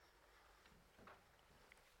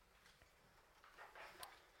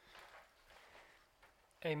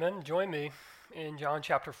Amen. Join me in John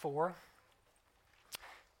chapter 4,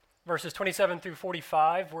 verses 27 through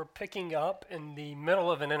 45. We're picking up in the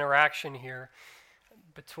middle of an interaction here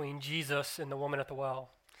between Jesus and the woman at the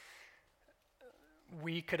well.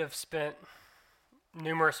 We could have spent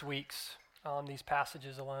numerous weeks on these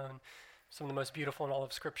passages alone, some of the most beautiful in all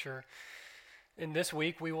of Scripture. In this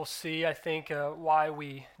week, we will see, I think, why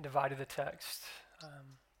we divided the text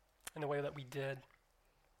in the way that we did.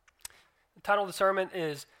 The title of the sermon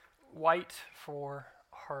is White for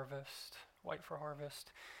Harvest. White for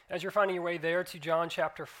Harvest. As you're finding your way there to John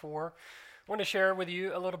chapter 4, I want to share with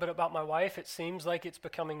you a little bit about my wife. It seems like it's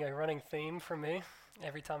becoming a running theme for me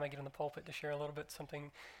every time I get in the pulpit to share a little bit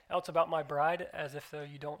something else about my bride, as if though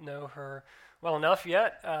you don't know her well enough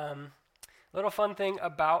yet. Little fun thing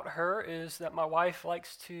about her is that my wife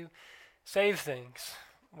likes to save things.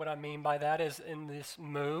 What I mean by that is in this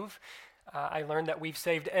move, I learned that we've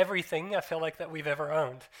saved everything I feel like that we've ever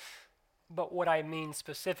owned. But what I mean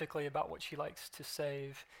specifically about what she likes to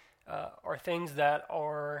save are things that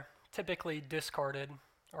are typically discarded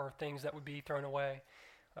or things that would be thrown away.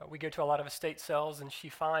 We go to a lot of estate sales and she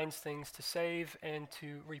finds things to save and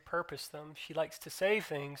to repurpose them. She likes to save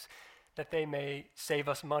things that they may save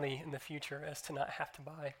us money in the future as to not have to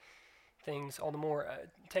buy things all the more.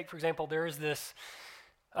 Take, for example, there is this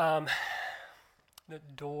the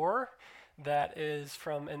door that is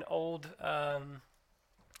from an old,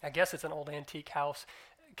 I guess it's an old antique house,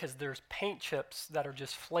 because there's paint chips that are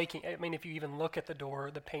just flaking. I mean, if you even look at the door,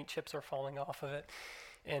 the paint chips are falling off of it.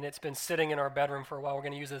 And it's been sitting in our bedroom for a while. We're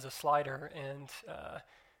going to use it as a slider. And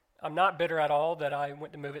I'm not bitter at all that I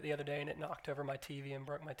went to move it the other day and it knocked over my TV and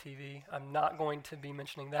broke my TV. I'm not going to be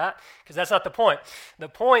mentioning that because that's not the point. The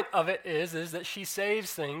point of it is that she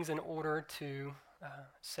saves things in order to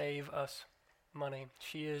save us money.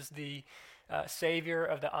 She is the savior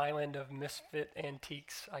of the island of misfit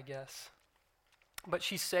antiques, I guess. But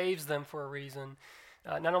she saves them for a reason.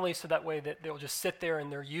 Not only so that way that they'll just sit there in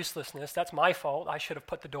their uselessness. That's my fault. I should have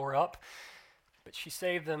put the door up. But she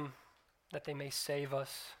saved them that they may save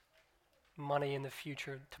us money in the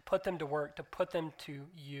future, to put them to work, to put them to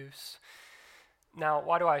use. Now,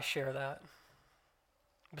 why do I share that?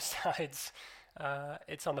 Besides,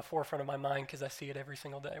 it's on the forefront of my mind because I see it every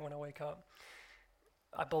single day when I wake up.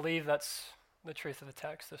 I believe that's the truth of the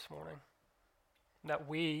text this morning. That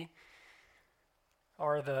we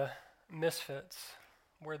are the misfits.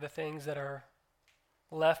 We're the things that are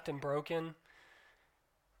left and broken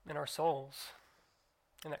in our souls.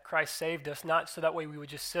 And that Christ saved us, not so that way we would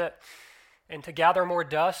just sit and to gather more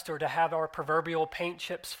dust or to have our proverbial paint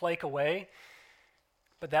chips flake away,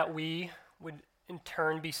 but that we would in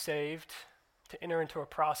turn be saved to enter into a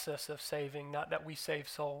process of saving, not that we save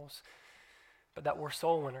souls, but that we're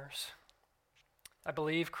soul winners. I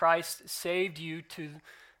believe Christ saved you to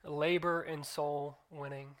labor in soul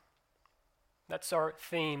winning. That's our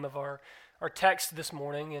theme of our text this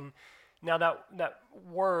morning. And now that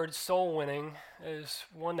word, soul winning, is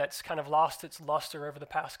one that's kind of lost its luster over the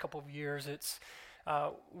past couple of years. It's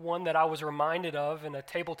one that I was reminded of in a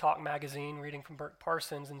Table Talk magazine, reading from Bert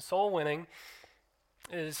Parsons. And soul winning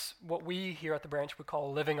is what we here at the branch would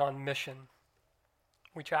call living on mission.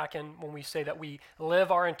 We track in when we say that we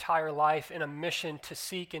live our entire life in a mission to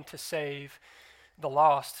seek and to save the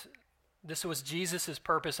lost. This was Jesus'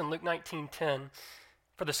 purpose in Luke 19:10.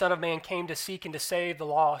 For the Son of Man came to seek and to save the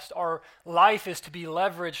lost. Our life is to be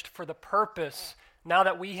leveraged for the purpose, now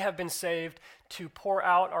that we have been saved, to pour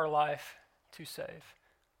out our life to save.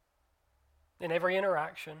 In every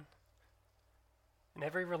interaction, in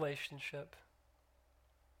every relationship,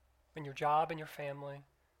 in your job and your family,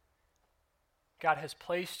 God has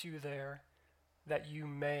placed you there that you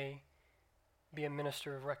may be a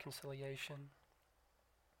minister of reconciliation.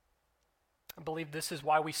 I believe this is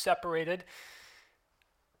why we separated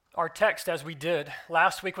our text as we did.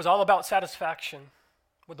 Last week was all about satisfaction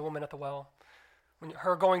with the woman at the well. When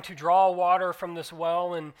her going to draw water from this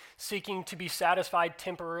well and seeking to be satisfied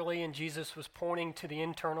temporarily, and Jesus was pointing to the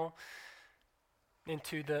internal,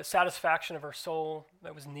 into the satisfaction of her soul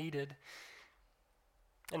that was needed.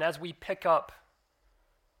 And as we pick up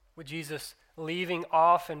with Jesus leaving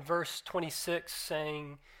off in verse 26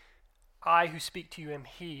 saying, I who speak to you am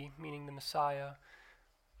he, meaning the Messiah,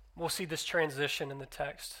 we'll see this transition in the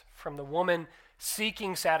text from the woman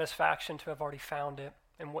seeking satisfaction to have already found it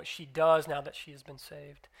and what she does now that she has been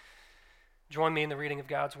saved. Join me in the reading of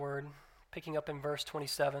God's word, picking up in verse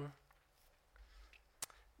 27.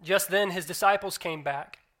 Just then his disciples came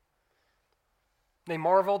back. They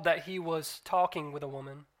marveled that he was talking with a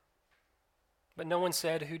woman. But no one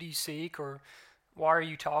said, who do you seek, or why are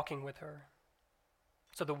you talking with her?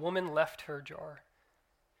 So the woman left her jar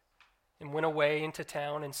and went away into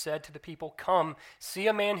town and said to the people, "Come, see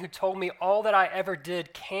a man who told me all that I ever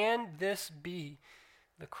did. Can this be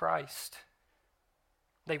the Christ?"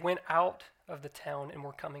 They went out of the town and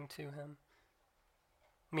were coming to him.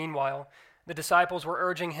 Meanwhile, the disciples were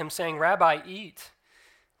urging him, saying, "Rabbi, eat."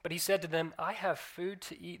 But he said to them, "I have food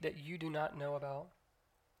to eat that you do not know about."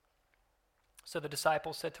 So the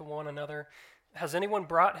disciples said to one another, "Has anyone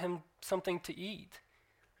brought him something to eat?"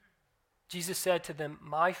 Jesus said to them,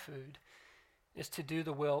 "My food is to do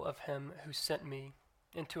the will of him who sent me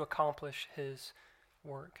and to accomplish his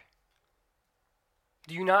work.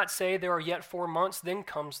 Do you not say there are yet 4 months, then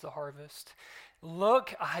comes the harvest?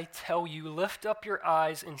 Look, I tell you, lift up your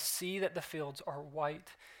eyes and see that the fields are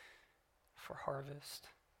white for harvest.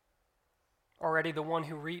 Already the one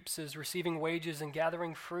who reaps is receiving wages and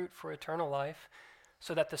gathering fruit for eternal life,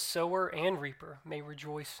 so that the sower and reaper may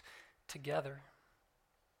rejoice together.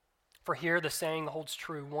 For here the saying holds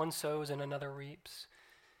true, one sows and another reaps.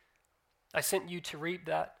 I sent you to reap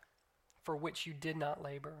that for which you did not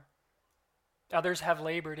labor. Others have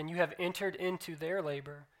labored, and you have entered into their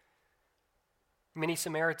labor." Many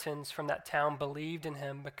Samaritans from that town believed in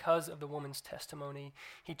him because of the woman's testimony.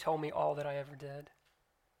 "He told me all that I ever did."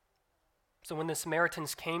 So when the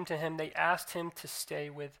Samaritans came to him, they asked him to stay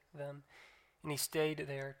with them, and he stayed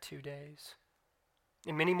there 2 days.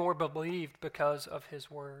 And many more believed because of his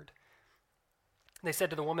word. They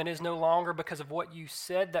said to the woman, "It is no longer because of what you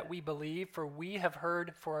said that we believe, for we have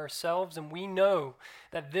heard for ourselves, and we know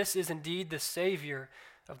that this is indeed the Savior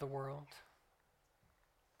of the world."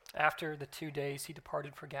 After the 2 days, he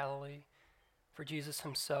departed for Galilee, for Jesus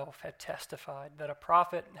himself had testified that a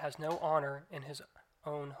prophet has no honor in his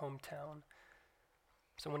own hometown.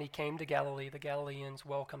 So when he came to Galilee, the Galileans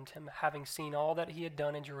welcomed him, having seen all that he had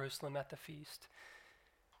done in Jerusalem at the feast,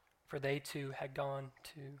 for they too had gone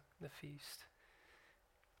to the feast.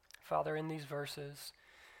 Father, in these verses,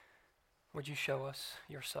 would you show us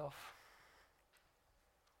yourself?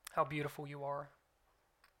 How beautiful you are.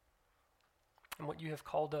 And what you have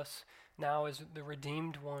called us now as the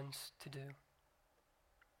redeemed ones to do.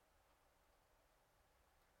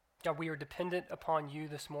 God, we are dependent upon you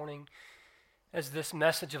this morning as this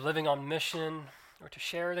message of living on mission, or to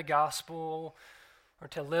share the gospel, or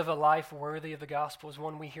to live a life worthy of the gospel is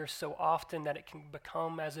one we hear so often that it can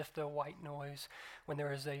become as if the white noise when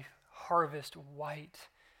there is a harvest white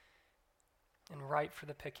and ripe for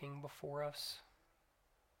the picking before us.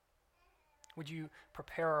 Would you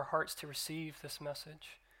prepare our hearts to receive this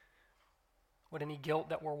message? Would any guilt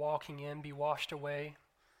that we're walking in be washed away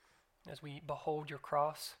as we behold your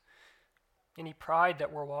cross? Any pride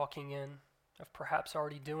that we're walking in of perhaps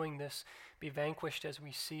already doing this be vanquished as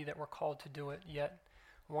we see that we're called to do it yet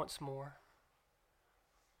once more?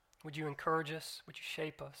 Would you encourage us? Would you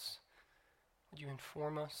shape us? Would you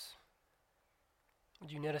inform us?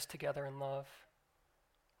 Would you knit us together in love,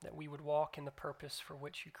 that we would walk in the purpose for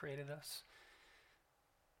which you created us?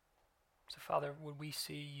 So, Father, would we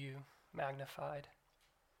see you magnified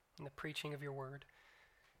in the preaching of your word?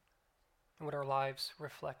 And would our lives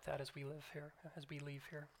reflect that as we live here, as we leave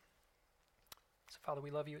here? So, Father, we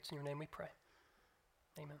love you. It's in your name we pray.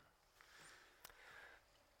 Amen.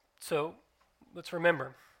 So, let's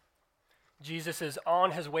remember, Jesus is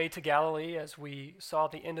on his way to Galilee. As we saw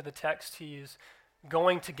at the end of the text, he is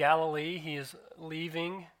going to Galilee. He is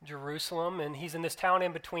leaving Jerusalem, and he's in this town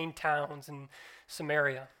in between towns in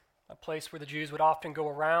Samaria, a place where the Jews would often go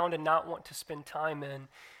around and not want to spend time in.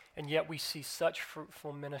 And yet we see such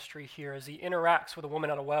fruitful ministry here as he interacts with a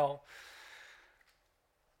woman at a well.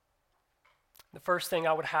 The first thing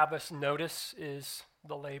I would have us notice is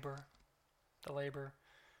the labor. The labor.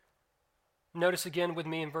 Notice again with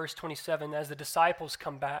me in verse 27, as the disciples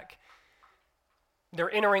come back,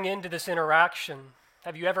 they're entering into this interaction.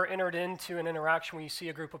 Have you ever entered into an interaction where you see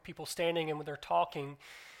a group of people standing and when they're talking,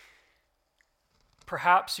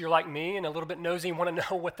 perhaps you're like me and a little bit nosy and want to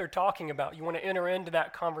know what they're talking about. You want to enter into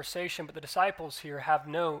that conversation, but the disciples here have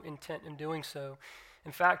no intent in doing so.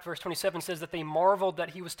 In fact, verse 27 says that they marveled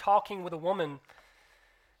that he was talking with a woman.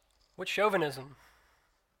 What chauvinism,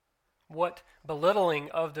 what belittling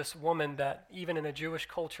of this woman, that even in a Jewish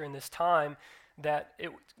culture in this time, that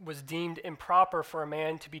it was deemed improper for a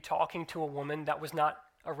man to be talking to a woman that was not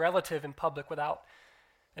a relative in public without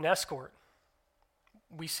an escort.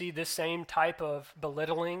 We see this same type of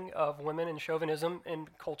belittling of women and chauvinism in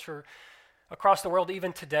culture across the world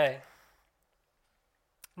even today.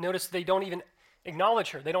 Notice they don't even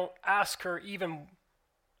acknowledge her. They don't ask her even,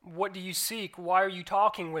 what do you seek? Why are you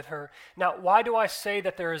talking with her? Now, why do I say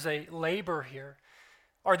that there is a labor here?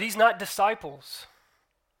 Are these not disciples?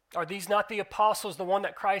 Are these not the apostles, the one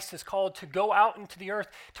that Christ has called to go out into the earth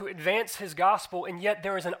to advance his gospel, and yet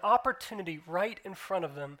there is an opportunity right in front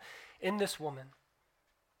of them in this woman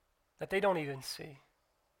that they don't even see?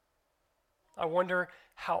 I wonder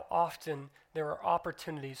how often there are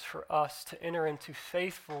opportunities for us to enter into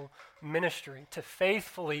faithful ministry, to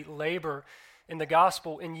faithfully labor in the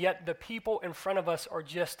gospel, and yet the people in front of us are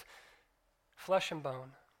just flesh and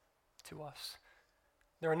bone to us.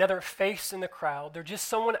 They're another face in the crowd. They're just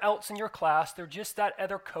someone else in your class. They're just that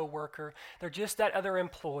other coworker. They're just that other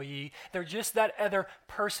employee. They're just that other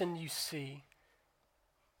person you see.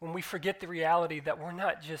 When we forget the reality that we're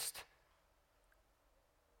not just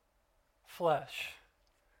flesh,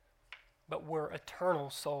 but we're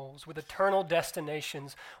eternal souls with eternal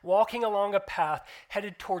destinations, walking along a path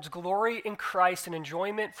headed towards glory in Christ and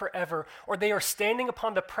enjoyment forever, or they are standing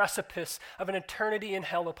upon the precipice of an eternity in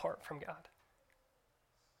hell apart from God.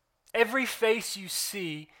 Every face you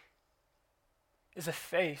see is a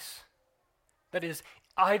face that is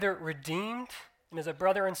either redeemed and is a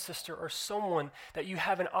brother and sister, or someone that you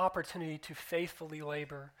have an opportunity to faithfully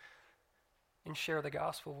labor and share the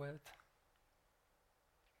gospel with.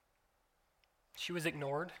 She was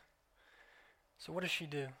ignored. So what does she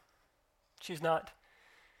do? She's not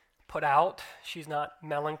put out. She's not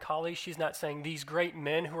melancholy. She's not saying, these great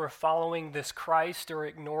men who are following this Christ are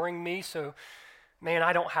ignoring me, so man,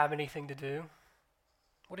 I don't have anything to do.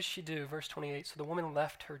 What does she do? Verse 28, so the woman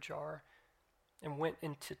left her jar and went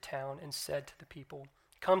into town and said to the people,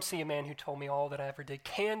 come see a man who told me all that I ever did.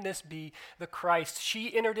 Can this be the Christ?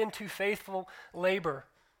 She entered into faithful labor.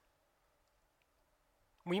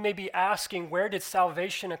 We may be asking, where did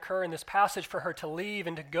salvation occur in this passage for her to leave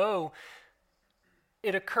and to go?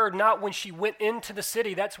 It occurred not when she went into the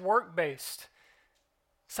city. That's work-based.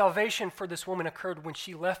 Salvation for this woman occurred when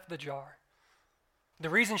she left the jar. The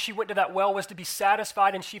reason she went to that well was to be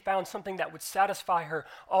satisfied, and she found something that would satisfy her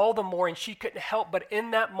all the more, and she couldn't help but in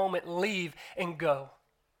that moment leave and go.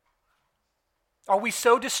 Are we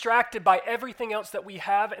so distracted by everything else that we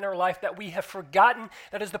have in our life that we have forgotten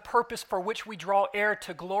that is the purpose for which we draw air,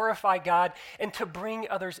 to glorify God and to bring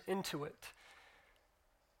others into it?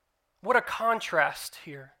 What a contrast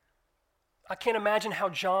here. I can't imagine how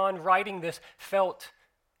John, writing this, felt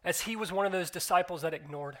as he was one of those disciples that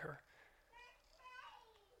ignored her.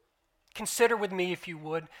 Consider with me, if you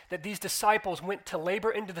would, that these disciples went to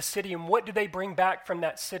labor into the city, and what do they bring back from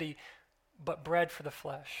that city but bread for the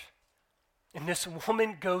flesh? And this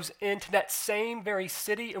woman goes into that same very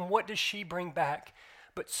city, and what does she bring back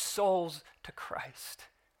but souls to Christ?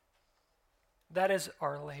 That is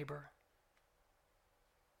our labor.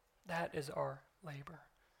 That is our labor.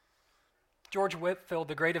 George Whitefield,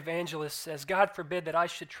 the great evangelist, says, God forbid that I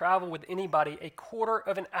should travel with anybody a quarter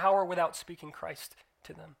of an hour without speaking Christ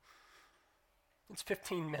to them. It's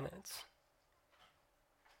 15 minutes.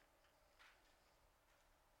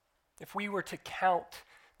 If we were to count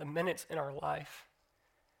the minutes in our life,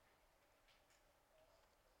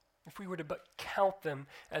 if we were to but count them,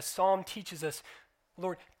 as Psalm teaches us,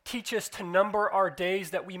 Lord, teach us to number our days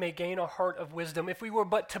that we may gain a heart of wisdom. If we were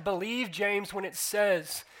but to believe James when it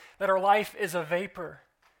says that our life is a vapor,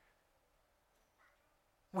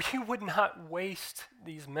 we would not waste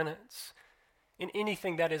these minutes in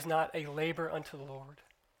anything that is not a labor unto the Lord.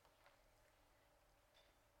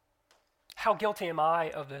 How guilty am I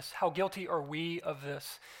of this? How guilty are we of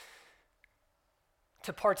this?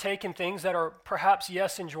 To partake in things that are perhaps,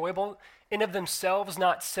 yes, enjoyable, in of themselves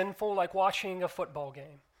not sinful, like watching a football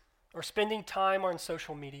game, or spending time on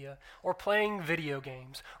social media, or playing video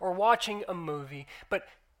games, or watching a movie, but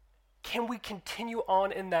can we continue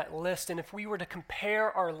on in that list? And if we were to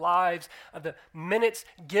compare our lives of the minutes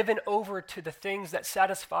given over to the things that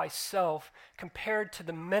satisfy self compared to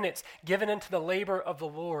the minutes given into the labor of the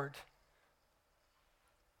Lord,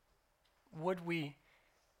 would we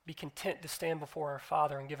be content to stand before our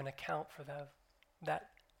Father and give an account for that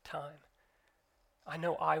time? I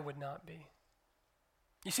know I would not be.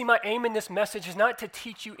 You see, my aim in this message is not to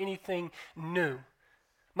teach you anything new.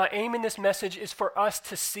 My aim in this message is for us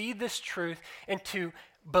to see this truth and to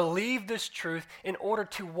believe this truth in order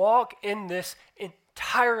to walk in this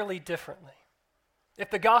entirely differently. If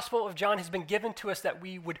the Gospel of John has been given to us that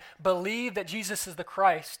we would believe that Jesus is the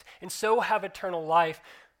Christ and so have eternal life,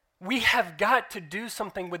 we have got to do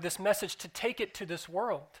something with this message to take it to this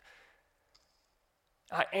world.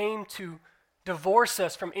 I aim to divorce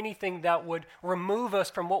us from anything that would remove us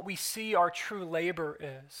from what we see our true labor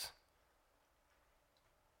is.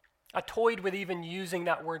 I toyed with even using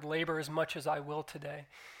that word labor as much as I will today.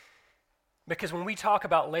 Because when we talk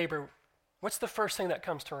about labor, what's the first thing that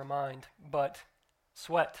comes to our mind but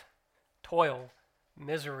sweat, toil,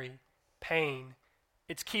 misery, pain.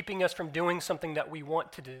 It's keeping us from doing something that we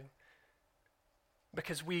want to do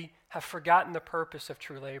because we have forgotten the purpose of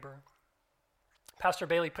true labor. Pastor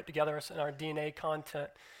Bailey put together in our DNA content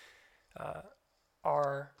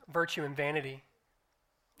our virtue and vanity,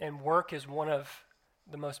 and work is one of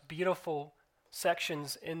the most beautiful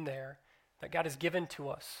sections in there that God has given to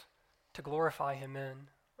us to glorify him in.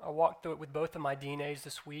 I walked through it with both of my DNAs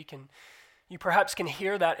this week, and you perhaps can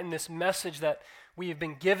hear that in this message that we have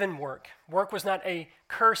been given work. Work was not a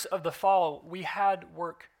curse of the fall. We had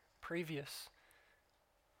work previous.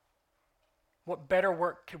 What better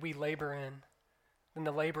work could we labor in than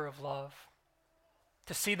the labor of love?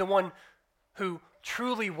 To see the one who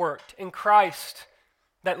truly worked in Christ,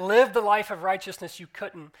 that lived the life of righteousness you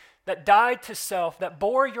couldn't, that died to self, that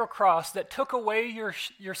bore your cross, that took away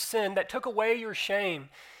your sin, that took away your shame,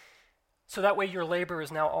 so that way your labor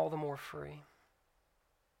is now all the more free.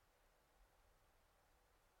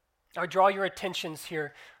 I draw your attentions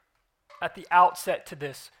here at the outset to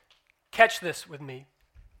this. Catch this with me,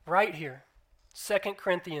 right here. 2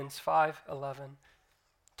 Corinthians 5:11.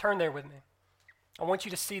 Turn there with me. I want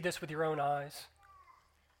you to see this with your own eyes.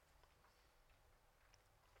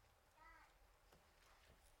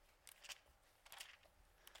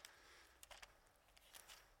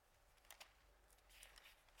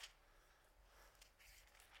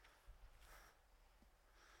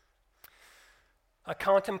 I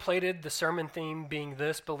contemplated the sermon theme being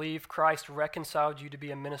this: believe Christ reconciled you to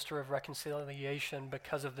be a minister of reconciliation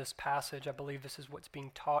because of this passage. I believe this is what's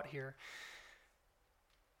being taught here.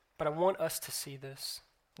 But I want us to see this,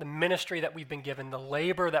 the ministry that we've been given, the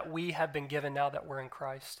labor that we have been given now that we're in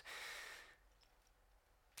Christ.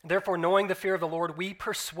 Therefore, knowing the fear of the Lord, we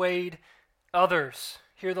persuade others.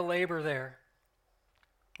 Hear the labor there.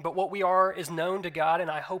 But what we are is known to God,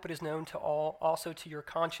 and I hope it is known to all, also to your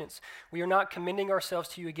conscience. We are not commending ourselves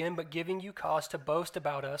to you again, but giving you cause to boast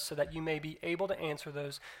about us, so that you may be able to answer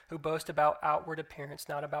those who boast about outward appearance,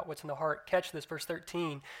 not about what's in the heart. Catch this, verse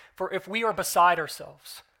 13. For if we are beside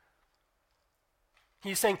ourselves,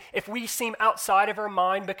 he's saying, if we seem outside of our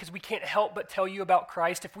mind because we can't help but tell you about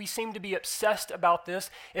Christ, if we seem to be obsessed about this,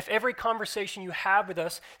 if every conversation you have with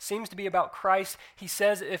us seems to be about Christ, he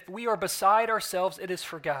says, if we are beside ourselves, it is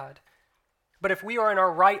for God. But if we are in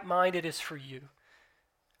our right mind, it is for you.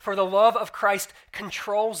 For the love of Christ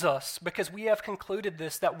controls us, because we have concluded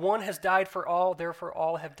this, that one has died for all, therefore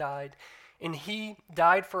all have died. And he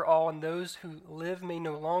died for all, and those who live may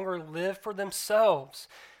no longer live for themselves,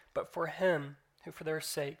 but for him who for their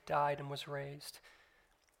sake died and was raised.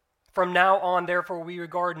 From now on, therefore, we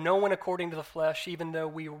regard no one according to the flesh, even though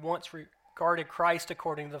we once regarded Christ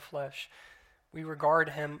according to the flesh. We regard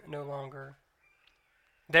him no longer.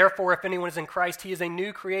 Therefore, if anyone is in Christ, he is a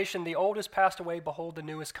new creation. The old has passed away, behold, the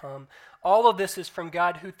new has come. All of this is from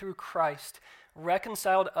God, who through Christ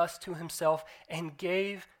reconciled us to himself and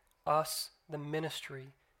gave us the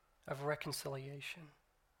ministry of reconciliation.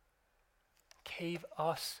 Gave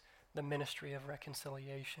us the ministry of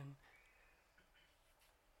reconciliation.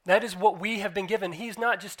 That is what we have been given. He's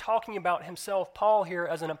not just talking about himself, Paul here,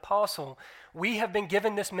 as an apostle. We have been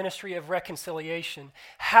given this ministry of reconciliation.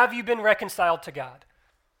 Have you been reconciled to God?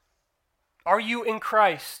 Are you in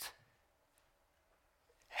Christ?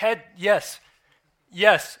 Head, yes.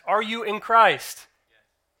 Yes. Are you in Christ?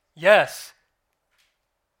 Yes.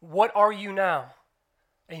 What are you now?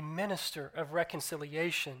 A minister of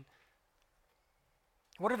reconciliation.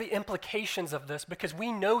 What are the implications of this? Because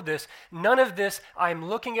we know this. None of this, I'm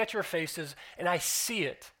looking at your faces and I see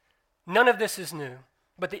it. None of this is new.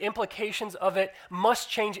 But the implications of it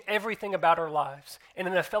must change everything about our lives. And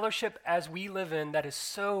in a fellowship as we live in that is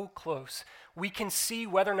so close, we can see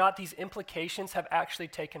whether or not these implications have actually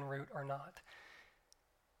taken root or not.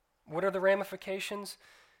 What are the ramifications?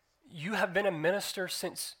 You have been a minister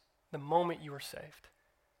since the moment you were saved.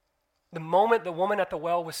 The moment the woman at the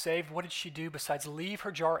well was saved, what did she do besides leave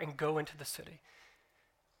her jar and go into the city?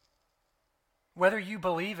 Whether you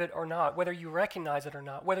believe it or not, whether you recognize it or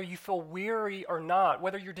not, whether you feel weary or not,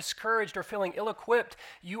 whether you're discouraged or feeling ill-equipped,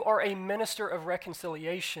 you are a minister of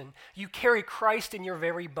reconciliation. You carry Christ in your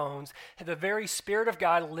very bones. The very Spirit of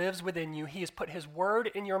God lives within you. He has put his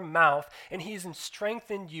word in your mouth, and he has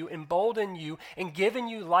strengthened you, emboldened you, and given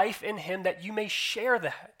you life in him that you may share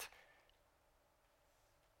that.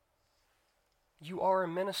 You are a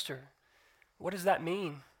minister. What does that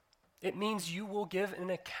mean? It means you will give an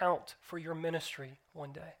account for your ministry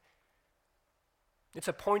one day. It's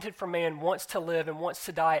appointed for man wants to live and wants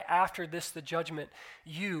to die after this, the judgment.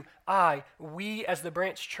 You, I, we as the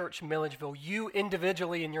branch church Milledgeville, you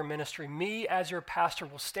individually in your ministry, me as your pastor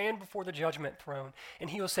will stand before the judgment throne and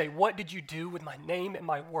he will say, what did you do with my name and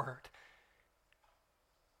my word?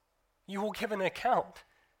 You will give an account.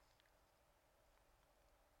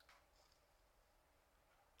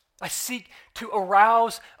 I seek to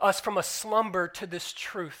arouse us from a slumber to this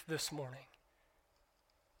truth this morning.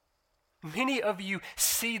 Many of you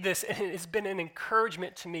see this, and it has been an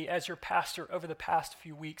encouragement to me as your pastor over the past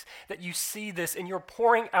few weeks that you see this and you're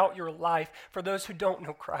pouring out your life for those who don't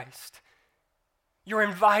know Christ. You're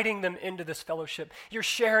inviting them into this fellowship. You're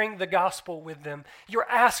sharing the gospel with them. You're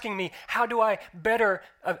asking me, how do I better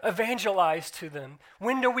evangelize to them?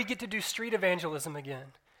 When do we get to do street evangelism again?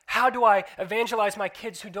 How do I evangelize my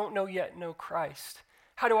kids who don't know Christ?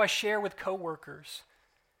 How do I share with coworkers?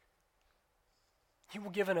 You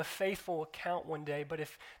will give a faithful account one day, but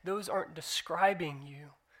if those aren't describing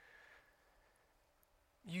you,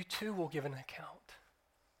 you too will give an account.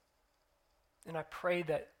 And I pray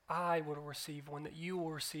that I will receive one, that you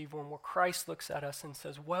will receive one, where Christ looks at us and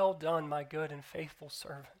says, well done, my good and faithful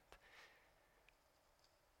servant.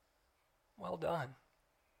 Well done.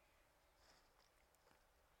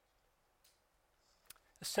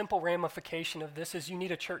 A simple ramification of this is you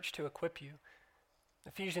need a church to equip you.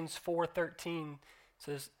 Ephesians 4:13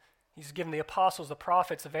 says he's given the apostles, the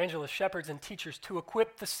prophets, evangelists, shepherds, and teachers to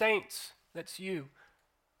equip the saints, that's you,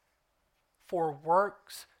 for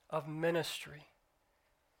works of ministry.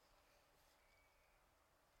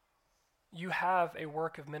 You have a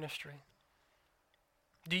work of ministry.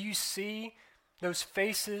 Do you see those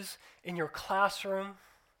faces in your classroom,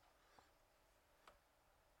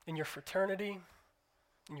 in your fraternity,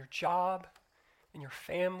 in your job, in your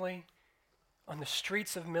family, on the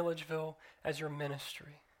streets of Milledgeville as your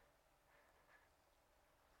ministry?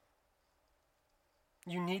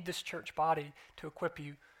 You need this church body to equip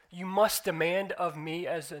you. You must demand of me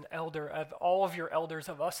as an elder, of all of your elders,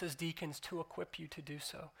 of us as deacons, to equip you to do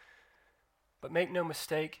so. But make no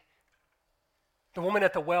mistake, the woman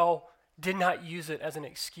at the well did not use it as an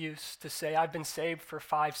excuse to say, I've been saved for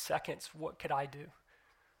 5 seconds, what could I do?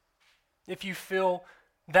 If you feel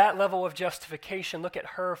that level of justification, look at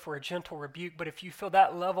her for a gentle rebuke. But if you feel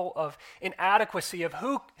that level of inadequacy of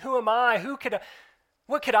who am I?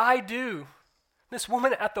 What could I do? This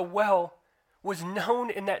woman at the well was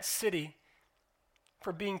known in that city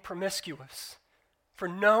for being promiscuous, for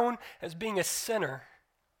known as being a sinner,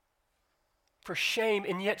 for shame,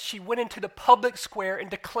 and yet she went into the public square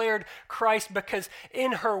and declared Christ because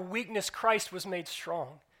in her weakness, Christ was made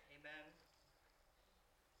strong.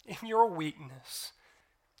 Amen. In your weakness,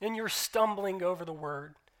 in your stumbling over the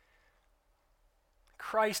word,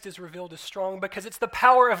 Christ is revealed as strong because it's the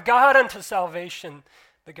power of God unto salvation,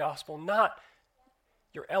 the gospel, not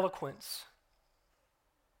your eloquence.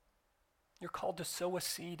 You're called to sow a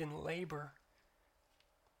seed and labor.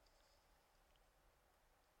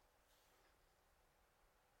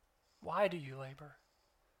 Why do you labor?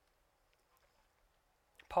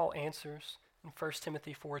 Paul answers in 1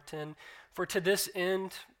 Timothy 4:10, for to this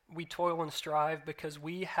end we toil and strive because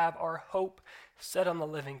we have our hope set on the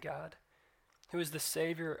living God, who is the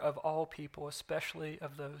Savior of all people, especially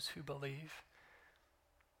of those who believe.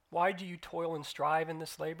 Why do you toil and strive in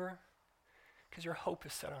this labor? Because your hope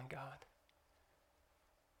is set on God.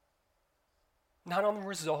 Not on the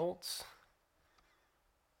results.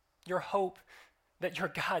 Your hope that your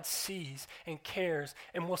God sees and cares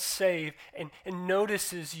and will save and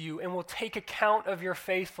notices you and will take account of your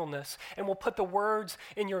faithfulness and will put the words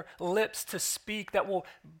in your lips to speak that will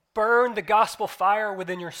burn the gospel fire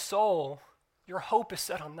within your soul. Your hope is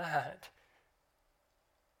set on that.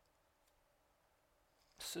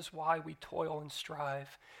 This is why we toil and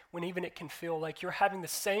strive, when even it can feel like you're having the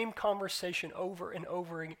same conversation over and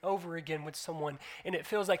over and over again with someone, and it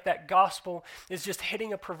feels like that gospel is just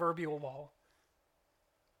hitting a proverbial wall.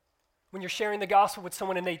 When you're sharing the gospel with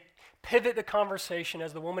someone and they pivot the conversation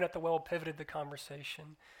as the woman at the well pivoted the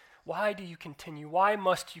conversation. Why do you continue? Why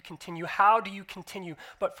must you continue? How do you continue?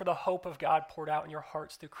 But for the hope of God poured out in your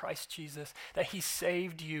hearts through Christ Jesus, that he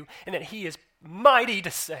saved you and that he is mighty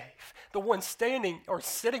to save, the one standing or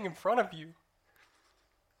sitting in front of you.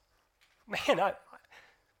 Man,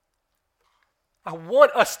 I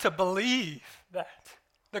want us to believe that.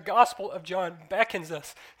 The Gospel of John beckons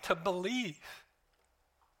us to believe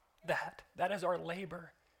that. That is our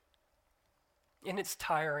labor. And it's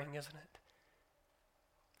tiring, isn't it?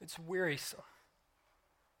 It's wearisome.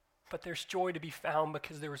 But there's joy to be found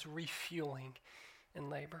because there is refueling in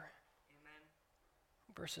labor.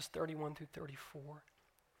 Amen. Verses 31 through 34.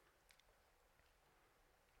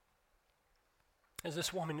 as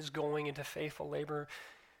this woman is going into faithful labor,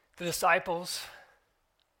 the disciples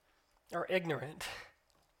are ignorant,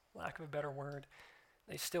 lack of a better word.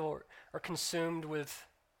 They still are consumed with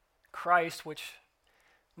Christ, which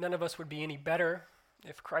none of us would be any better.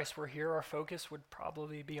 If Christ were here, our focus would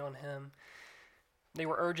probably be on him. They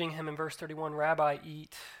were urging him in verse 31, Rabbi,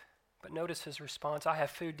 eat. But notice his response, I have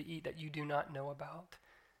food to eat that you do not know about.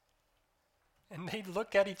 And they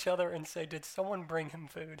look at each other and say, did someone bring him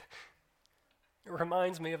food? It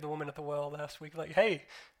reminds me of the woman at the well last week. Like, hey,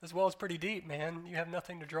 this well is pretty deep, man. You have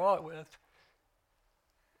nothing to draw it with.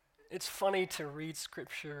 It's funny to read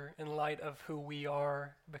Scripture in light of who we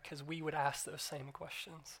are because we would ask those same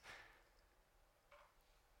questions.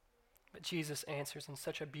 But Jesus answers in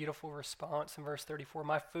such a beautiful response in verse 34,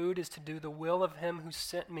 my food is to do the will of him who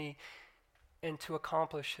sent me and to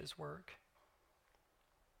accomplish his work.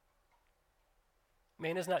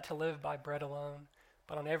 Man is not to live by bread alone,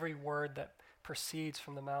 but on every word that proceeds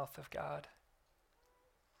from the mouth of God.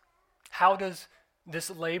 How does this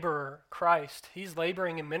laborer, Christ, he's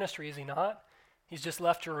laboring in ministry, is he not? He's just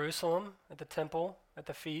left Jerusalem at the temple, at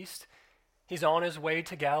the feast. He's on his way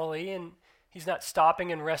to Galilee, and he's not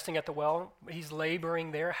stopping and resting at the well, but he's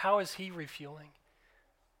laboring there. How is he refueling?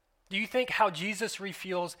 Do you think how Jesus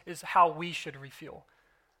refuels is how we should refuel?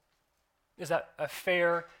 Is that a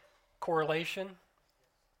fair correlation?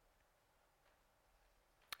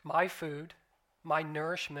 My food, my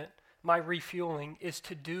nourishment, my refueling is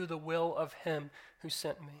to do the will of him who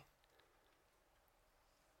sent me.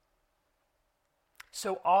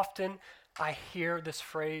 So often I hear this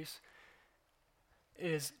phrase, it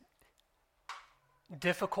is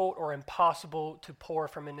difficult or impossible to pour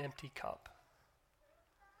from an empty cup.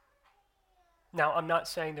 Now, I'm not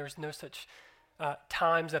saying there's no such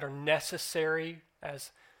times that are necessary as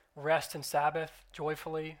rest and Sabbath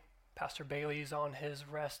joyfully. Pastor Bailey's on his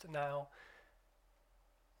rest now.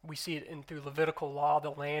 We see it through Levitical law. The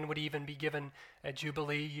land would even be given a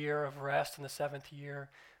jubilee year of rest in the seventh year.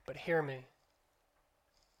 But hear me.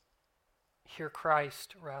 Hear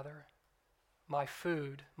Christ, rather. My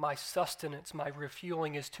food, my sustenance, my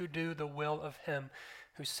refueling is to do the will of him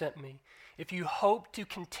who sent me. If you hope to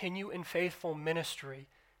continue in faithful ministry,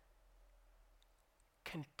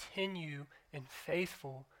 continue in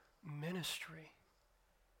faithful ministry.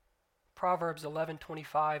 Proverbs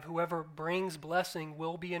 11:25, whoever brings blessing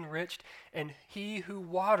will be enriched, and he who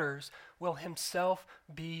waters will himself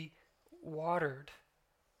be watered.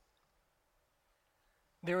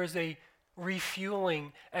 There is a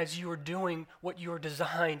refueling as you are doing what you are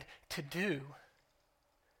designed to do.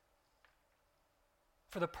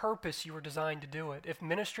 For the purpose you were designed to do it. If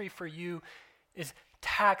ministry for you is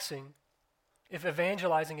taxing, if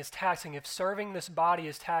evangelizing is taxing, if serving this body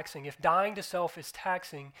is taxing, if dying to self is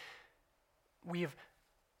taxing, we have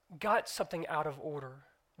got something out of order.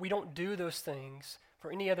 We don't do those things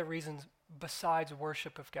for any other reasons besides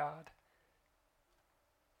worship of God.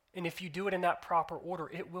 And if you do it in that proper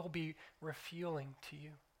order, it will be refueling to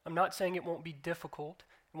you. I'm not saying it won't be difficult,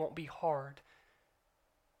 it won't be hard,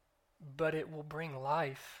 but it will bring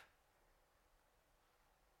life.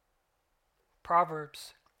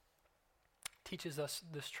 Proverbs teaches us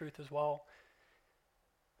this truth as well.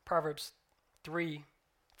 Proverbs 3,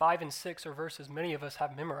 5 and 6 are verses many of us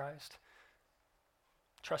have memorized.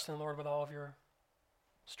 Trust in the Lord with all of your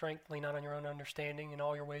strength, lean not on your own understanding, in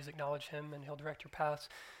all your ways acknowledge him, and he'll direct your paths.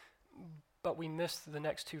 But we miss the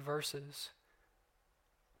next two verses.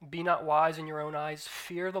 Be not wise in your own eyes,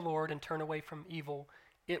 fear the Lord and turn away from evil.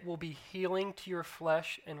 It will be healing to your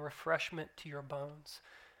flesh and refreshment to your bones.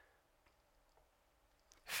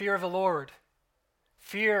 Fear of the Lord.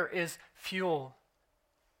 Fear is fuel.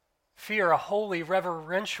 Fear, a holy,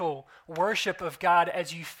 reverential worship of God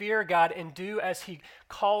as you fear God and do as he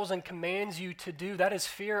calls and commands you to do. That is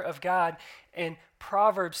fear of God. And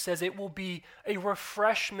Proverbs says it will be a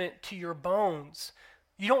refreshment to your bones.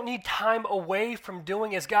 You don't need time away from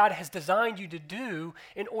doing as God has designed you to do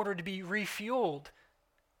in order to be refueled.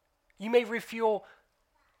 You may refuel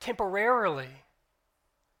temporarily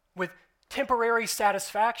with temporary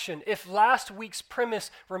satisfaction. If last week's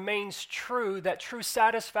premise remains true, that true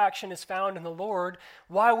satisfaction is found in the Lord,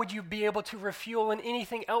 why would you be able to refuel in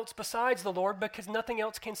anything else besides the Lord? Because nothing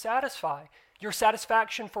else can satisfy. Your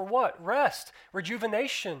satisfaction for what? Rest,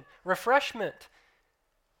 rejuvenation, refreshment.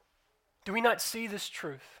 Do we not see this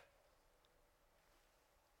truth?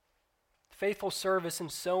 Faithful service in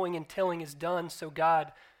sowing and tilling is done so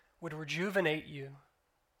God would rejuvenate you.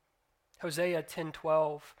 Hosea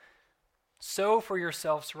 10:12. Sow for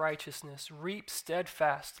yourselves righteousness, reap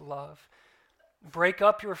steadfast love. Break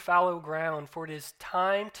up your fallow ground, for it is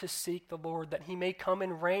time to seek the Lord, that he may come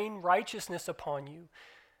and rain righteousness upon you.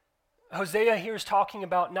 Hosea here is talking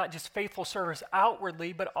about not just faithful service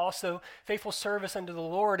outwardly, but also faithful service unto the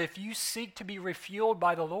Lord. If you seek to be refueled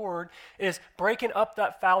by the Lord, it is breaking up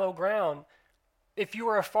that fallow ground. If you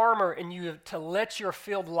are a farmer and you have to let your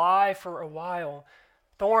field lie for a while,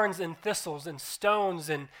 thorns and thistles and stones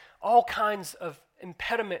and all kinds of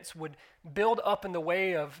impediments would build up in the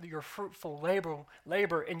way of your fruitful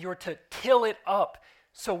labor, and you're to till it up.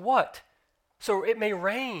 So what? So it may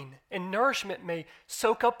rain and nourishment may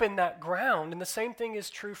soak up in that ground. And the same thing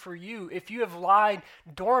is true for you. If you have lied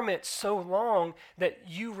dormant so long that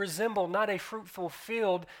you resemble not a fruitful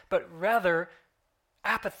field, but rather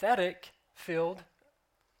apathetic field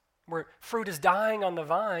where fruit is dying on the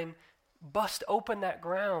vine, bust open that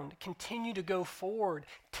ground. Continue to go forward.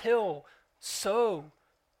 Till, sow,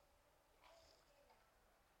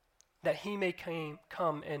 that he may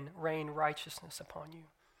come and rain righteousness upon you.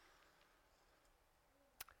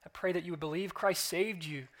 I pray that you would believe Christ saved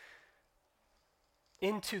you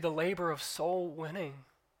into the labor of soul winning.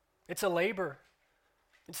 It's a labor.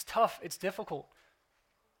 It's tough. It's difficult.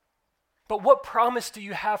 But what promise do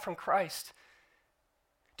you have from Christ?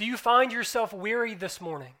 Do you find yourself weary this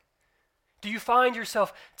morning? Do you find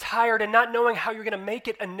yourself tired and not knowing how you're going to make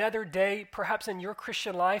it another day, perhaps in your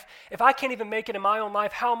Christian life? If I can't even make it in my own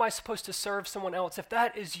life, how am I supposed to serve someone else? If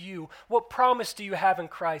that is you, what promise do you have in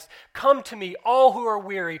Christ? Come to me, all who are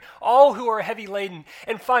weary, all who are heavy laden,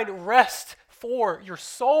 and find rest for your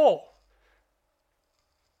soul.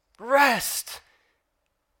 Rest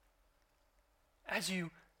as you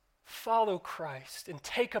follow Christ and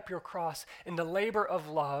take up your cross in the labor of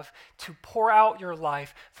love to pour out your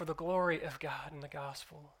life for the glory of God and the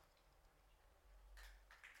gospel.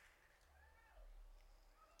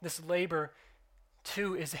 This labor,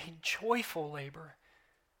 too, is a joyful labor.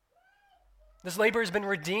 This labor has been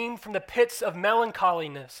redeemed from the pits of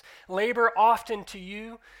melancholiness. Labor often to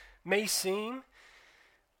you may seem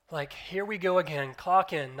like, here we go again,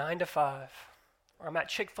 clock in, 9 to 5, or I'm at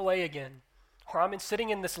Chick-fil-A again, or I'm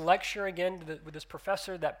sitting in this lecture again with this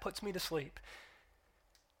professor that puts me to sleep.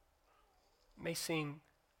 It may seem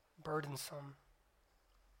burdensome.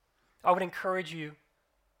 I would encourage you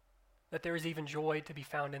that there is even joy to be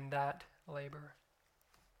found in that labor.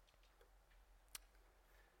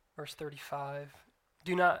 Verse 35,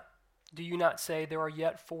 do you not say, there are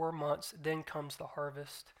yet 4 months, then comes the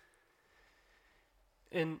harvest?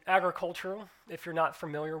 In agriculture, if you're not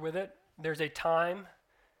familiar with it, there's a time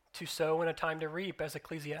to sow and a time to reap, as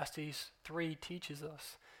Ecclesiastes 3 teaches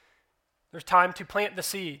us. There's time to plant the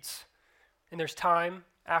seeds, and there's time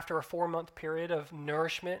after a 4-month period of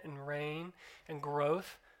nourishment and rain and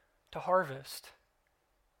growth to harvest.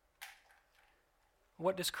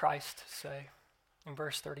 What does Christ say in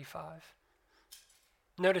verse 35?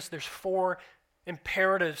 Notice there's 4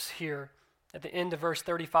 imperatives here at the end of verse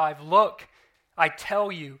 35. Look, I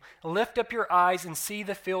tell you, lift up your eyes and see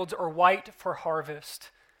the fields are white for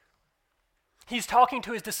harvest. He's talking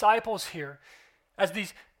to his disciples here as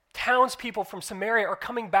these townspeople from Samaria are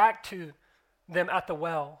coming back to them at the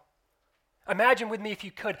well. Imagine with me, if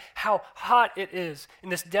you could, how hot it is in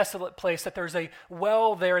this desolate place, that there's a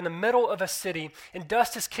well there in the middle of a city, and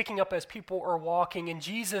dust is kicking up as people are walking, and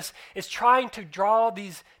Jesus is trying to draw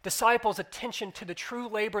these disciples' attention to the true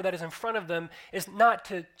labor that is in front of them, is not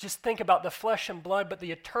to just think about the flesh and blood, but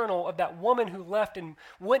the eternal of that woman who left and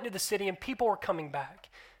went to the city, and people were coming back.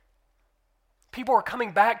 People are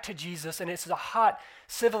coming back to Jesus, and it's a hot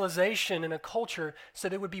civilization and a culture, so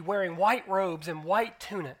they would be wearing white robes and white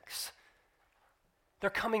tunics. They're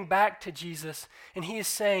coming back to Jesus, and he is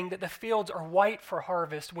saying that the fields are white for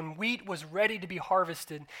harvest. When wheat was ready to be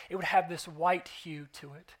harvested, it would have this white hue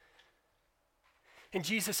to it. And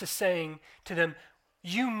Jesus is saying to them,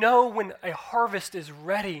 you know when a harvest is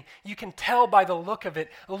ready. You can tell by the look of it.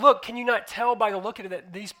 Look, can you not tell by the look of it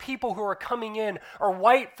that these people who are coming in are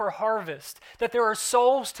white for harvest, that there are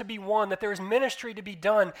souls to be won, that there is ministry to be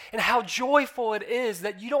done, and how joyful it is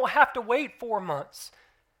that you don't have to wait 4 months.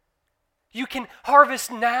 You can harvest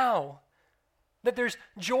now, that there's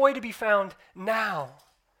joy to be found now.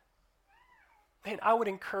 Man, I would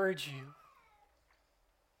encourage you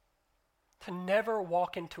to never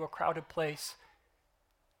walk into a crowded place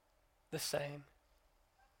the same.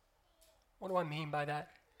 What do I mean by that?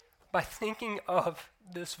 By thinking of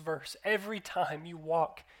this verse every time you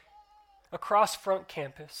walk across Front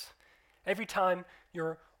Campus, every time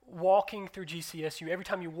you're walking through GCSU, every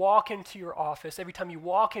time you walk into your office, every time you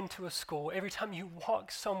walk into a school, every time you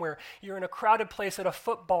walk somewhere, you're in a crowded place at a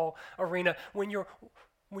football arena, when you're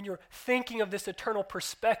when you're thinking of this eternal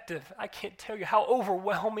perspective, I can't tell you how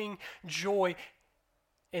overwhelming joy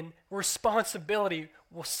and responsibility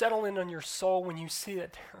will settle in on your soul when you see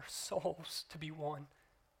that there are souls to be won.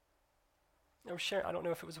 I was sharing, I don't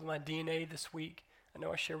know if it was with my DNA this week. I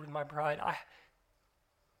know I shared with my bride.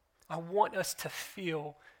 I want us to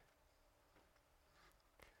feel,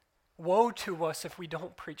 woe to us if we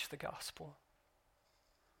don't preach the gospel.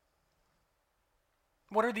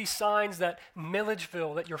 What are these signs that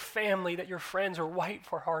Milledgeville, that your family, that your friends are white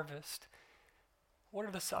for harvest? What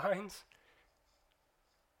are the signs?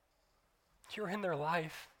 You're in their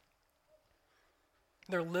life.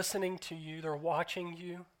 They're listening to you. They're watching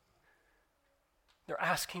you. They're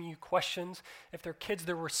asking you questions. If they're kids,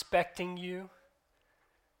 they're respecting you.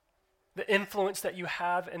 The influence that you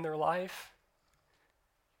have in their life.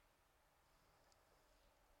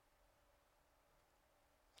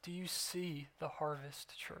 Do you see the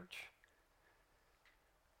harvest, church?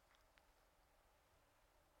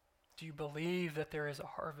 Do you believe that there is a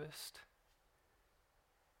harvest?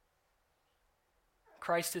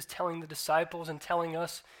 Christ is telling the disciples and telling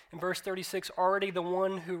us in verse 36, already the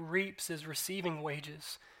one who reaps is receiving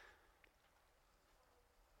wages.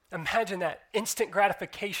 Imagine that instant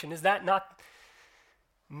gratification. Is that not,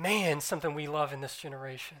 man, something we love in this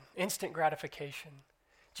generation? Instant gratification.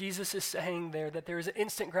 Jesus is saying there that there is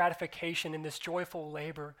instant gratification in this joyful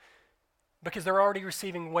labor because they're already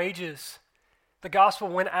receiving wages. The gospel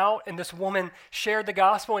went out and this woman shared the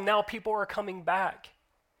gospel and now people are coming back.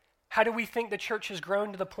 How do we think the church has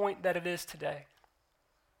grown to the point that it is today?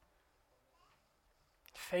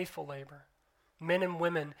 Faithful labor. Men and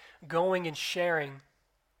women going and sharing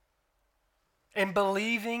and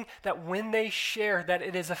believing that when they share that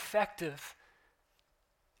it is effective.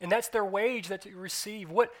 And that's their wage that you receive.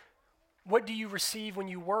 What do you receive when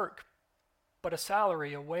you work? But a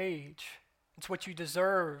salary, a wage. It's what you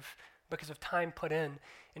deserve because of time put in.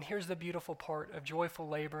 And here's the beautiful part of joyful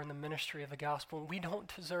labor in the ministry of the gospel. We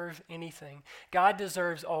don't deserve anything. God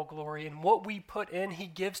deserves all glory. And what we put in, he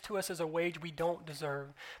gives to us as a wage we don't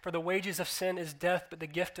deserve. For the wages of sin is death, but the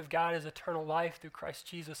gift of God is eternal life through Christ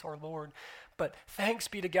Jesus our Lord. But thanks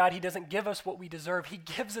be to God, he doesn't give us what we deserve. He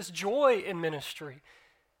gives us joy in ministry.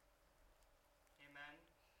 Amen.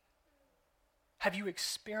 Have you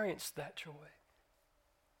experienced that joy?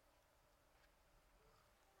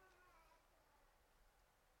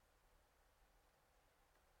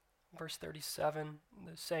 Verse 37,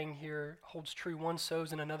 the saying here holds true, one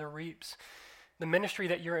sows and another reaps. The ministry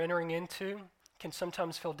that you're entering into can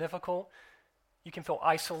sometimes feel difficult. You can feel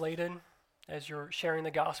isolated as you're sharing the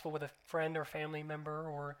gospel with a friend or family member,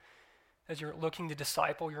 or as you're looking to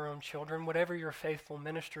disciple your own children. Whatever your faithful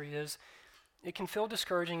ministry is, it can feel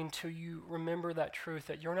discouraging until you remember that truth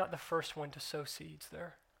that you're not the first one to sow seeds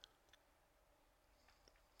there.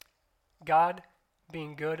 God,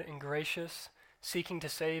 being good and gracious, seeking to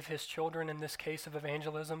save his children, in this case of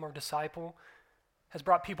evangelism or disciple, has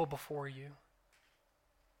brought people before you.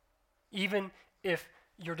 Even if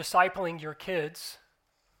you're discipling your kids,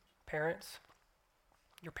 parents,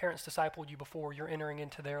 your parents discipled you before, you're entering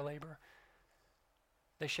into their labor.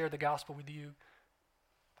 They shared the gospel with you.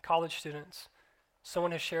 College students,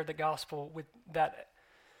 someone has shared the gospel with that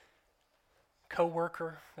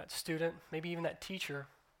coworker, that student, maybe even that teacher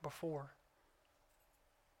before.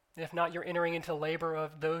 If not, you're entering into labor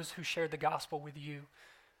of those who shared the gospel with you.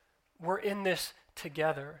 We're in this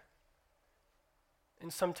together.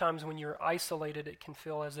 And sometimes when you're isolated, it can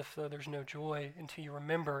feel as if though there's no joy until you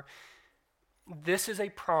remember this is a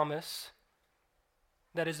promise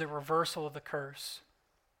that is a reversal of the curse.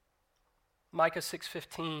 Micah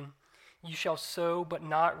 6:15, you shall sow but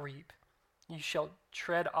not reap. You shall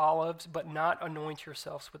tread olives but not anoint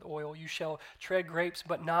yourselves with oil. You shall tread grapes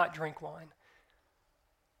but not drink wine.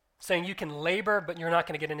 Saying you can labor, but you're not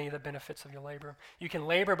going to get any of the benefits of your labor. You can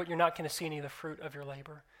labor, but you're not going to see any of the fruit of your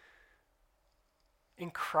labor.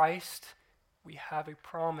 In Christ, we have a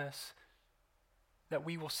promise that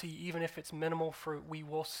we will see, even if it's minimal fruit, we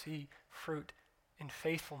will see fruit in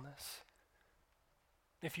faithfulness.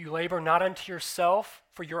 If you labor not unto yourself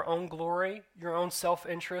for your own glory, your own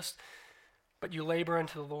self-interest, but you labor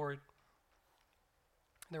unto the Lord,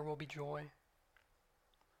 there will be joy.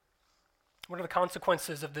 What are the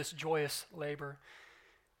consequences of this joyous labor?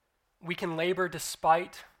 We can labor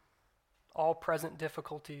despite all present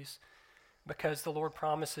difficulties because the Lord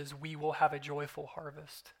promises we will have a joyful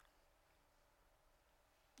harvest.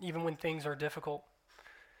 Even when things are difficult,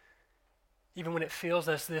 even when it feels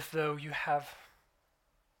as if though you have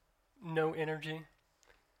no energy,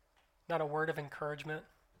 not a word of encouragement.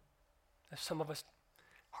 As some of us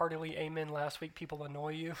heartily amen last week, people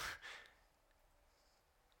annoy you.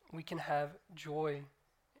 we can have joy.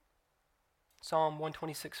 Psalm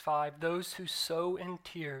 126:5, those who sow in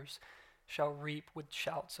tears shall reap with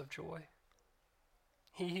shouts of joy.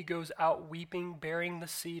 He who goes out weeping, bearing the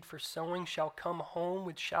seed for sowing, shall come home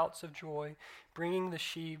with shouts of joy, bringing the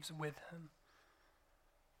sheaves with him.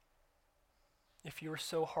 If you are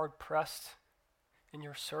so hard pressed in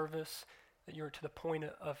your service that you're to the point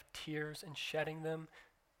of tears and shedding them,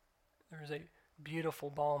 there is a beautiful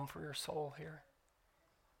balm for your soul here.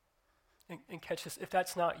 And catch this, if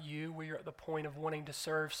that's not you, where you're at the point of wanting to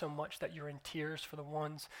serve so much that you're in tears for the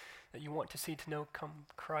ones that you want to see to know come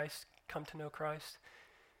to know Christ,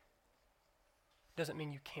 doesn't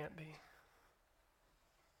mean you can't be.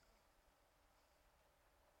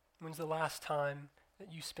 When's the last time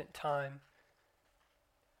that you spent time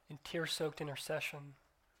in tear-soaked intercession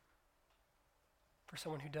for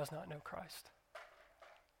someone who does not know Christ?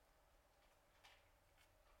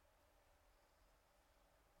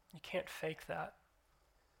 You can't fake that.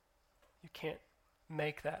 You can't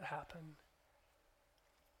make that happen.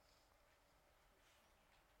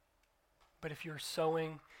 But if you're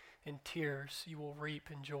sowing in tears, you will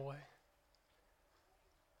reap in joy.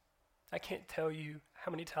 I can't tell you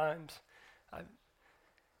how many times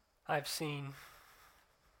I've seen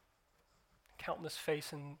countless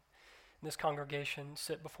faces in this congregation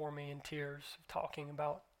sit before me in tears, talking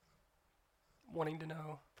about wanting to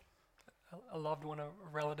know a loved one, a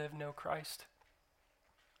relative, know Christ,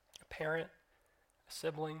 a parent, a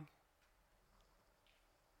sibling.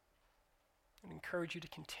 I encourage you to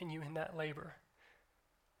continue in that labor.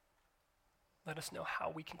 Let us know how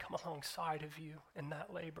we can come alongside of you in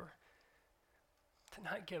that labor. To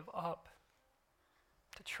not give up,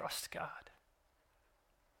 to trust God,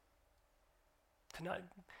 to not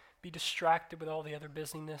be distracted with all the other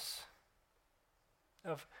busyness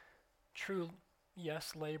of true,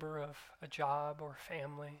 yes, labor of a job or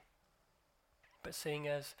family, but seeing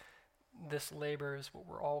as this labor is what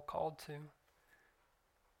we're all called to.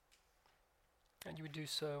 And you would do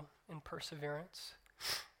so in perseverance.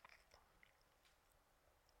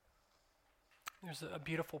 There's a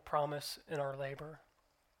beautiful promise in our labor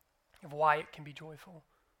of why it can be joyful.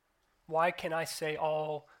 Why can I say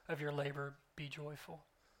all of your labor be joyful?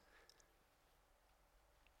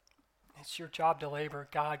 It's your job to labor.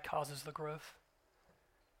 God causes the growth.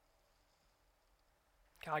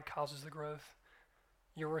 God causes the growth.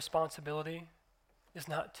 Your responsibility is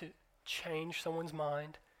not to change someone's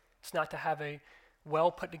mind. It's not to have a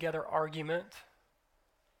well put together argument.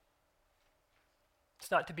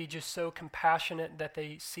 It's not to be just so compassionate that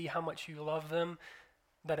they see how much you love them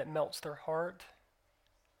that it melts their heart.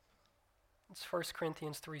 It's 1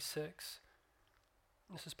 Corinthians 3:6.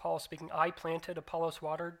 This is Paul speaking. I planted, Apollos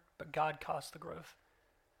watered, but God caused the growth.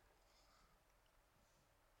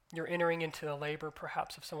 You're entering into the labor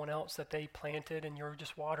perhaps of someone else that they planted and you're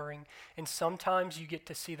just watering. And sometimes you get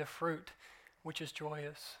to see the fruit, which is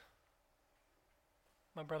joyous.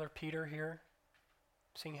 My brother Peter here,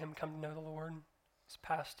 seeing him come to know the Lord this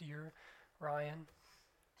past year, Ryan,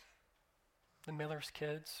 the Miller's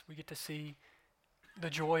kids, we get to see the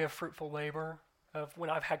joy of fruitful labor, of when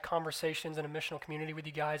I've had conversations in a missional community with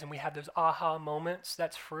you guys and we have those aha moments,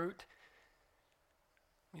 that's fruit.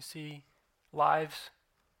 You see lives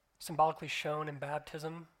symbolically shown in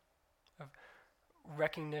baptism of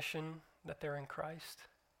recognition that they're in Christ.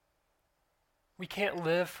 We can't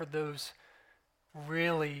live for those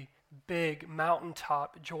really big,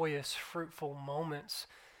 mountaintop, joyous, fruitful moments.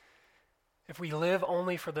 If we live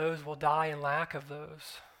only for those, we'll die in lack of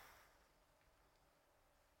those.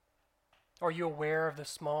 Are you aware of the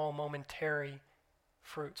small, momentary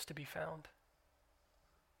fruits to be found?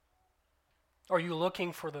 Are you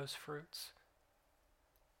looking for those fruits?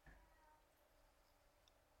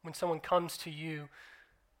 When someone comes to you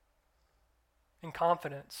in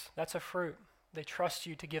confidence, that's a fruit. They trust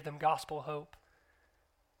you to give them gospel hope.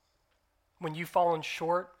 When you've fallen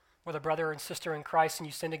short with a brother and sister in Christ and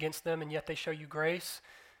you sinned against them and yet they show you grace,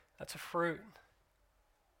 that's a fruit.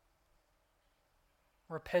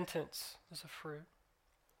 Repentance is a fruit.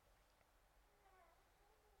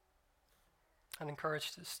 I'd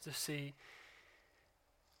encourage us to see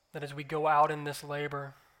that as we go out in this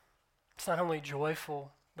labor, it's not only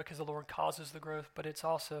joyful because the Lord causes the growth, but it's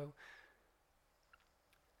also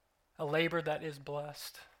a labor that is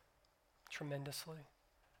blessed tremendously.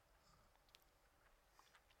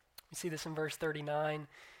 You see this in verse 39.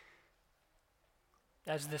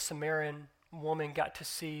 As the Samaritan woman got to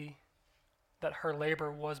see that her labor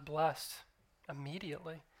was blessed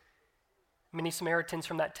immediately. Many Samaritans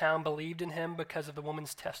from that town believed in him because of the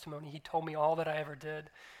woman's testimony. He told me all that I ever did.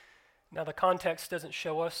 Now, the context doesn't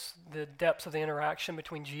show us the depths of the interaction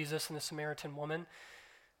between Jesus and the Samaritan woman.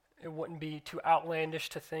 It wouldn't be too outlandish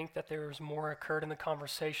to think that there was more occurred in the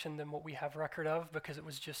conversation than what we have record of, because it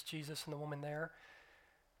was just Jesus and the woman there.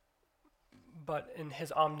 But in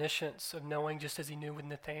his omniscience of knowing, just as he knew with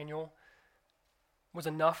Nathanael, was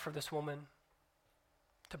enough for this woman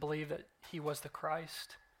to believe that he was the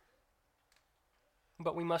Christ.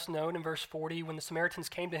 But we must note in verse 40, when the Samaritans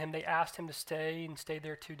came to him, they asked him to stay, and stayed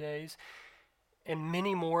there 2 days. And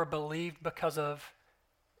many more believed because of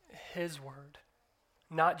his word,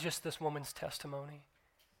 not just this woman's testimony.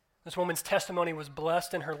 This woman's testimony was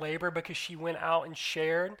blessed in her labor because she went out and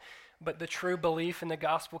shared, but the true belief in the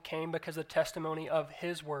gospel came because of the testimony of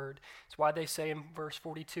his word. It's why they say in verse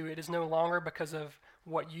 42, it is no longer because of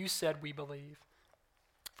what you said we believe,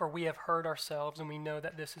 for we have heard ourselves, and we know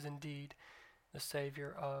that this is indeed the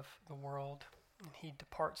Savior of the world. And he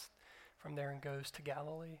departs from there and goes to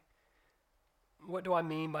Galilee. What do I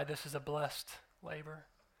mean by this is a blessed labor?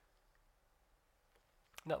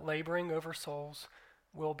 That laboring over souls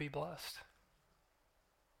will be blessed.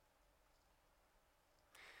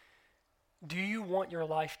 Do you want your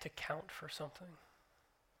life to count for something?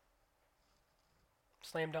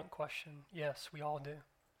 Slam dunk question. Yes, we all do.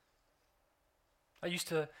 I used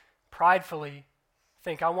to pridefully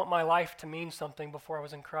think I want my life to mean something before I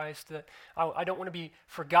was in Christ, that I don't want to be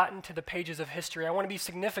forgotten to the pages of history. I want to be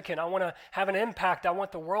significant. I want to have an impact. I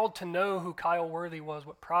want the world to know who Kyle Worthy was,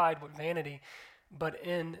 what pride, what vanity. But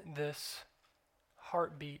in this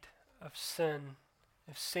heartbeat of sin,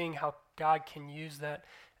 of seeing how God can use that,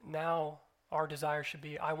 now our desire should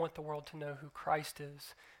be, I want the world to know who Christ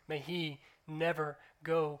is. May he never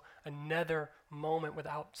go another moment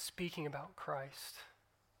without speaking about Christ.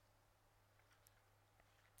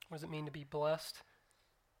 What does it mean to be blessed?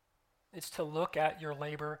 It's to look at your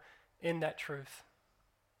labor in that truth.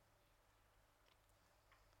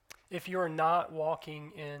 If you're not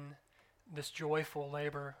walking in this joyful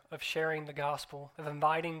labor of sharing the gospel, of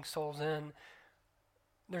inviting souls in,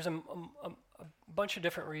 there's a bunch of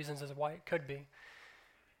different reasons as to why it could be.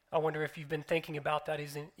 I wonder if you've been thinking about that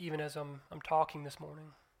even as I'm talking this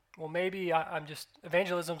morning. Well, maybe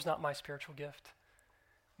evangelism's not my spiritual gift.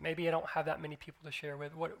 Maybe I don't have that many people to share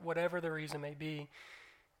with. Whatever the reason may be,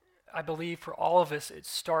 I believe for all of us it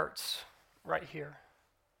starts right here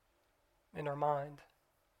in our mind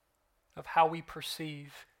of how we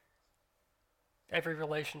perceive every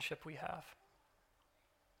relationship we have.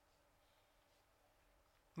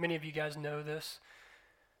 Many of you guys know this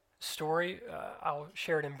story. I'll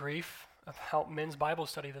share it in brief about men's Bible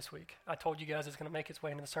study this week. I told you guys it's going to make its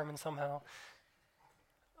way into the sermon somehow.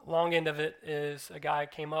 Long end of it is a guy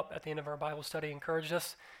came up at the end of our Bible study, encouraged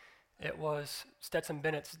us. It was Stetson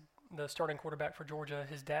Bennett, the starting quarterback for Georgia,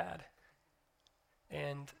 his dad.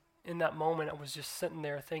 And in that moment, I was just sitting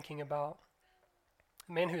there thinking about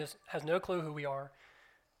a man who has no clue who we are,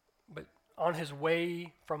 but on his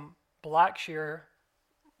way from Blackshear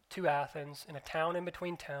to Athens, in a town in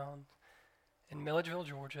between towns, in Milledgeville,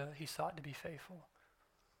 Georgia, he sought to be faithful.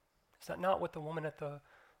 Is that not what the woman at the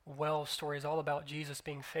well story is all about? Jesus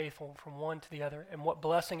being faithful from one to the other, and what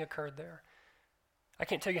blessing occurred there. I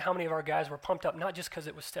can't tell you how many of our guys were pumped up, not just because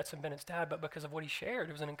it was Stetson Bennett's dad, but because of what he shared.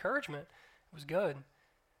 It was an encouragement. It was good.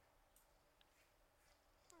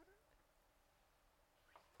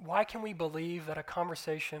 Why can we believe that a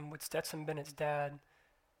conversation with Stetson Bennett's dad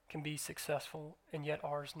can be successful and yet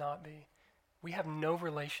ours not be? We have no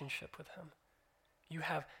relationship with him. You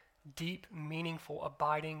have deep, meaningful,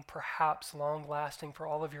 abiding, perhaps long-lasting for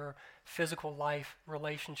all of your physical life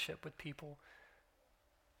relationship with people.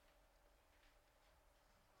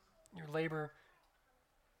 Your labor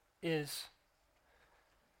is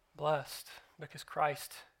blessed because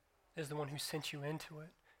Christ is the one who sent you into it.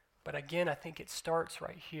 But again, I think it starts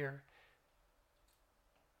right here.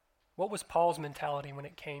 What was Paul's mentality when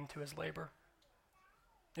it came to his labor?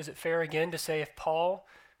 Is it fair again to say if Paul,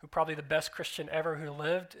 who probably the best Christian ever who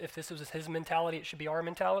lived, if this was his mentality, it should be our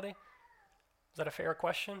mentality? Is that a fair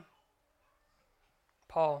question?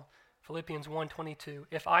 Paul, Philippians 1:22,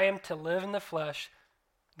 if I am to live in the flesh,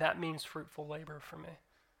 that means fruitful labor for me.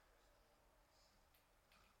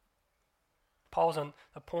 Paul's on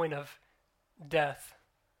the point of death.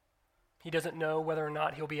 He doesn't know whether or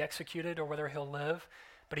not he'll be executed or whether he'll live,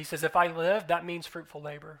 but he says, if I live, that means fruitful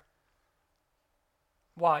labor.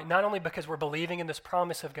 Why? Not only because we're believing in this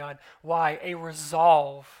promise of God. Why? A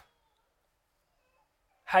resolve.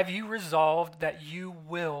 Have you resolved that you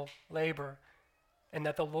will labor and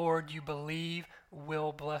that the Lord you believe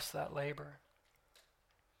will bless that labor?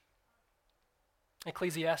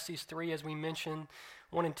 Ecclesiastes 3, as we mentioned,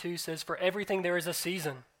 1 and 2 says, for everything there is a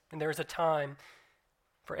season. And there is a time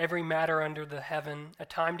for every matter under the heaven, a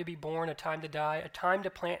time to be born, a time to die, a time to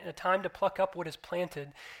plant, and a time to pluck up what is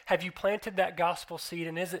planted. Have you planted that gospel seed,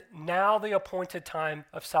 and is it now the appointed time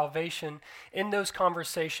of salvation? In those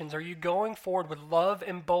conversations, are you going forward with love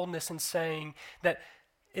and boldness and saying that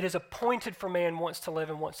it is appointed for man wants to live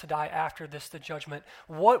and wants to die, after this the judgment?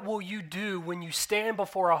 What will you do when you stand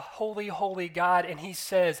before a holy, holy God and he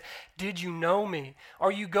says, did you know me? Are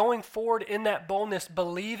you going forward in that boldness,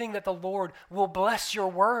 believing that the Lord will bless your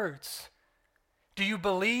words? Do you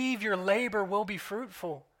believe your labor will be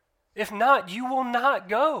fruitful? If not, you will not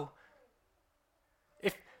go.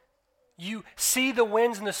 If you see the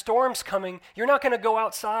winds and the storms coming, you're not going to go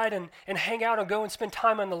outside and hang out and go and spend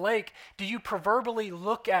time on the lake. Do you proverbially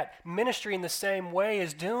look at ministry in the same way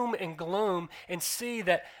as doom and gloom and see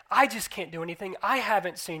that I just can't do anything? I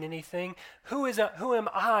haven't seen anything. Who am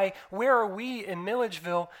I? Where are we in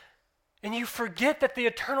Milledgeville? And you forget that the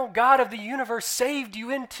eternal God of the universe saved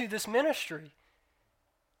you into this ministry.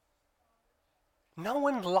 No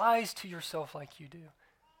one lies to yourself like you do.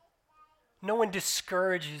 No one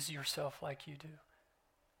discourages yourself like you do.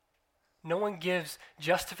 No one gives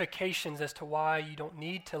justifications as to why you don't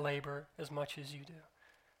need to labor as much as you do.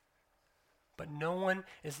 But no one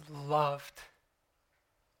is loved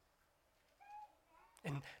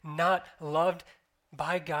and not loved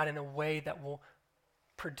by God in a way that will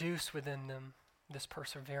produce within them this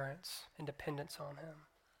perseverance and dependence on him.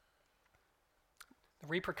 The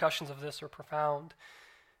repercussions of this are profound.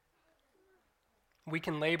 We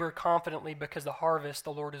can labor confidently because the harvest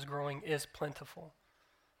the Lord is growing is plentiful.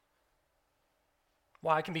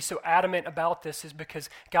 Why I can be so adamant about this is because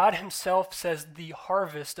God himself says the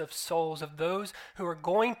harvest of souls, of those who are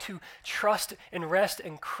going to trust and rest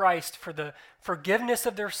in Christ for the forgiveness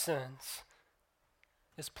of their sins,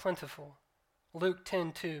 is plentiful. Luke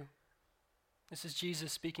 10:2. This is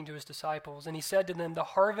Jesus speaking to his disciples. And he said to them, the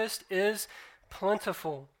harvest is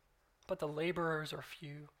plentiful, but the laborers are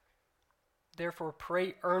few. Therefore,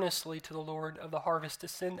 pray earnestly to the Lord of the harvest to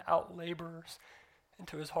send out laborers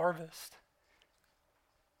into his harvest.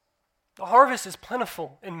 The harvest is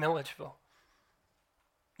plentiful in Milledgeville.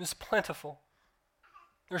 It's plentiful.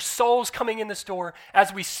 There's souls coming in this door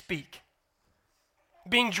as we speak,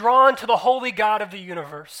 being drawn to the holy God of the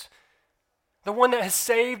universe, the one that has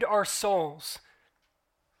saved our souls.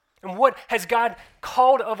 And what has God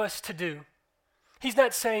called of us to do? He's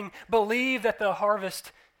not saying, believe that the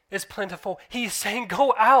harvest is plentiful. He's saying,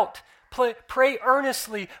 go out, pray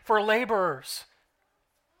earnestly for laborers.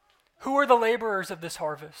 Who are the laborers of this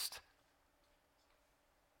harvest?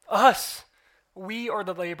 Us. We are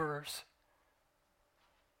the laborers.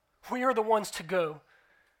 We are the ones to go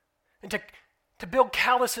and to build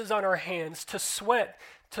calluses on our hands, to sweat,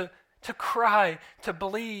 to cry, to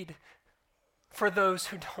bleed for those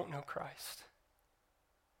who don't know Christ.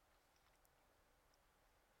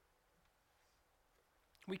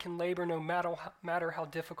 We can labor no matter how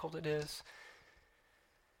difficult it is.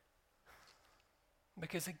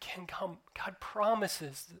 Because again, God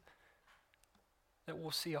promises that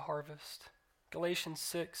we'll see a harvest. Galatians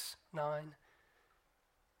 6:9.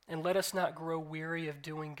 And let us not grow weary of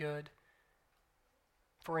doing good,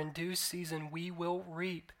 for in due season we will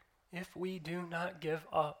reap if we do not give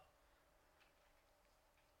up.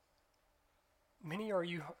 Many of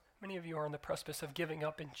you are on the precipice of giving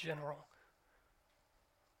up in general.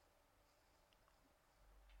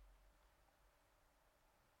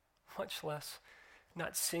 Much less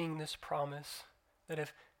not seeing this promise that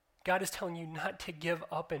if God is telling you not to give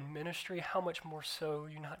up in ministry, how much more so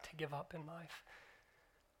you not to give up in life?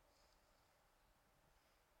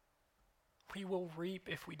 We will reap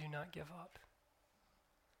if we do not give up.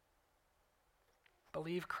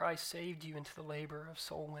 Believe Christ saved you into the labor of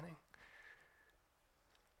soul winning.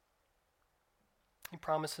 He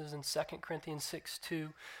promises in 2 Corinthians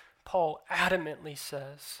 6:2, Paul adamantly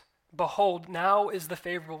says, behold, now is the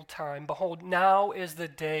favorable time. Behold, now is the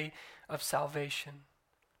day of salvation.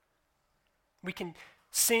 We can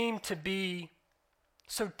seem to be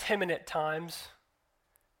so timid at times.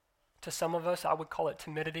 To some of us, I would call it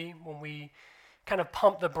timidity, when we kind of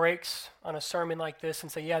pump the brakes on a sermon like this and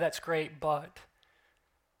say, yeah, that's great, but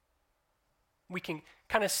we can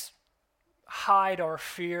kind of hide our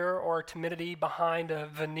fear or timidity behind a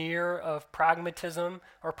veneer of pragmatism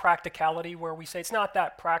or practicality, where we say it's not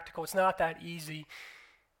that practical, it's not that easy.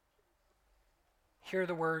 Hear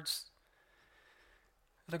the words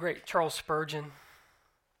of the great Charles Spurgeon.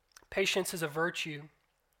 Patience is a virtue,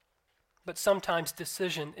 but sometimes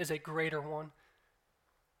decision is a greater one.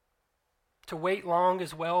 To wait long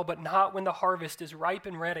is well, but not when the harvest is ripe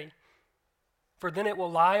and ready. for then it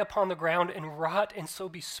will lie upon the ground and rot and so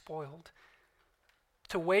be spoiled.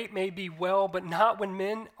 To wait may be well, but not when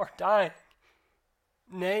men are dying.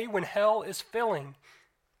 Nay, when hell is filling.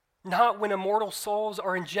 Not when immortal souls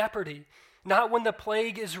are in jeopardy. Not when the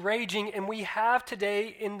plague is raging and we have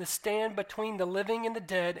today in the stand between the living and the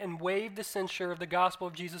dead and wave the censure of the gospel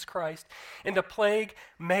of Jesus Christ, and the plague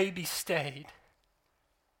may be stayed.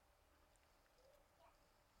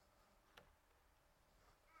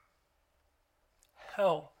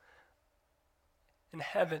 Hell and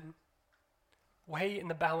heaven weigh in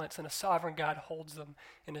the balance, and a sovereign God holds them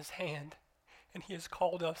in his hand, and he has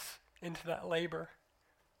called us into that labor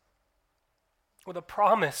with a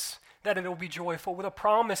promise that it will be joyful, with a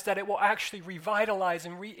promise that it will actually revitalize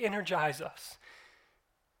and re-energize us.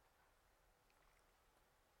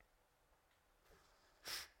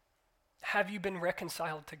 Have you been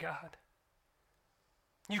reconciled to God?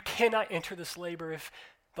 You cannot enter this labor if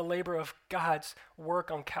the labor of God's work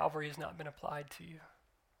on Calvary has not been applied to you.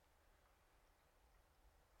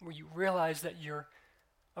 Where you realize that you're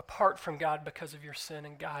apart from God because of your sin,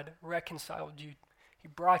 and God reconciled you. He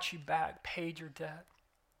brought you back, paid your debt.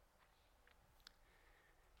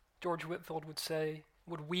 George Whitefield would say,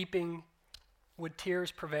 would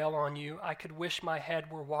tears prevail on you? I could wish my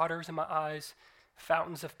head were waters and my eyes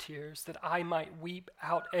fountains of tears, that I might weep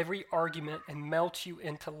out every argument and melt you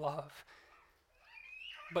into love.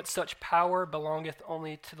 But such power belongeth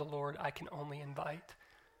only to the Lord, I can only invite.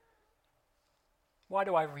 Why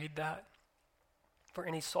do I read that? For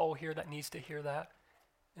any soul here that needs to hear that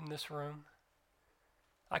in this room,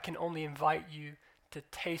 I can only invite you to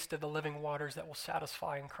taste of the living waters that will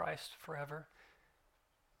satisfy in Christ forever.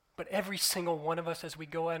 But every single one of us, as we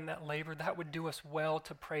go in that labor, that would do us well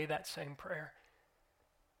to pray that same prayer.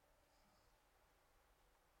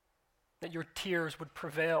 That your tears would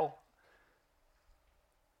prevail.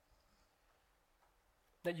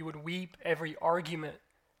 That you would weep every argument.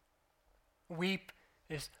 Weep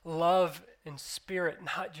is love and spirit,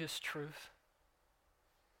 not just truth.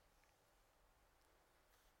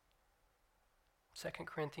 2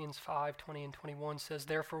 Corinthians 5:20 and 21 says,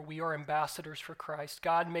 therefore we are ambassadors for Christ,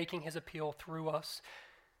 God making his appeal through us.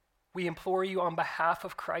 We implore you on behalf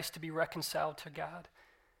of Christ to be reconciled to God.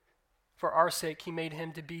 For our sake he made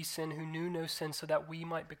him to be sin who knew no sin, so that we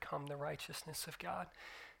might become the righteousness of God.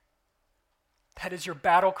 That is your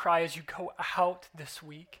battle cry as you go out this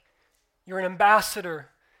week. You're an ambassador.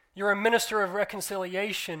 You're a minister of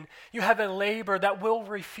reconciliation. You have a labor that will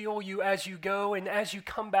refuel you as you go, and as you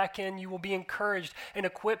come back in, you will be encouraged and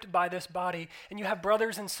equipped by this body. And you have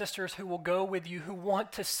brothers and sisters who will go with you, who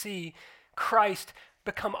want to see Christ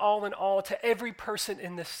become all in all to every person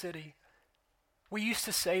in this city. We used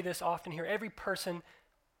to say this often here, every person,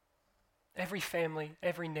 every family,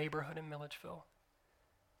 every neighborhood in Milledgeville.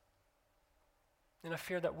 And I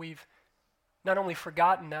fear that we've not only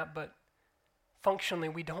forgotten that, but functionally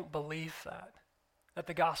we don't believe that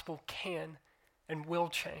the gospel can and will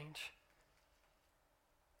change.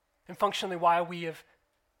 And functionally why we have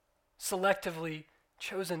selectively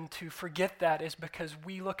chosen to forget that is because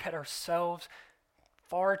we look at ourselves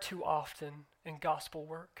far too often in gospel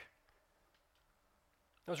work.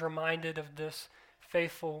 I was reminded of this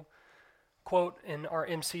faithful quote in our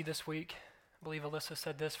MC this week. I believe Alyssa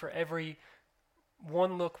said this, for every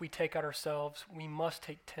one look we take at ourselves, we must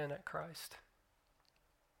take 10 at Christ.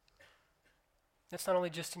 That's not only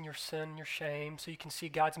just in your sin and your shame, so you can see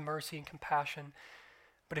God's mercy and compassion,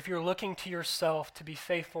 but if you're looking to yourself to be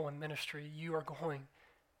faithful in ministry, you are going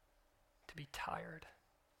to be tired.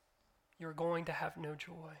 You're going to have no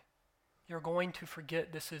joy. You're going to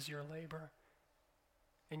forget this is your labor,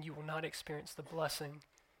 and you will not experience the blessing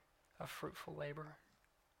of fruitful labor.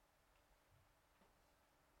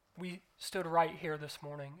 We stood right here this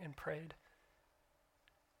morning and prayed.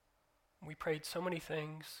 We prayed so many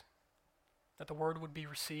things, that the word would be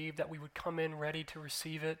received, that we would come in ready to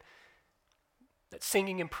receive it, that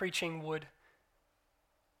singing and preaching would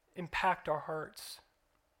impact our hearts.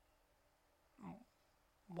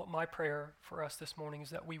 What my prayer for us this morning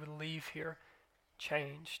is that we would leave here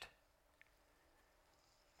changed.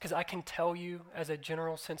 Because I can tell you, as a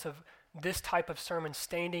general sense of this type of sermon,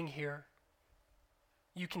 standing here,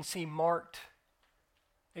 you can see marked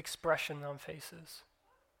expression on faces.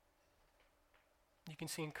 You can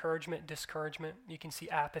see encouragement, discouragement. You can see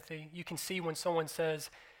apathy. You can see when someone says,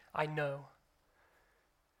 I know.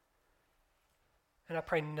 And I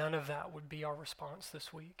pray none of that would be our response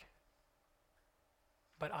this week.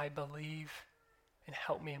 But I believe, and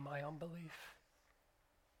help me in my unbelief.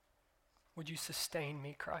 Would you sustain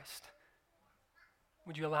me, Christ?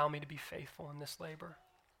 Would you allow me to be faithful in this labor?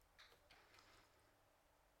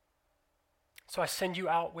 So I send you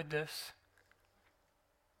out with this.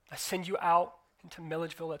 I send you out into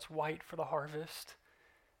Milledgeville that's white for the harvest.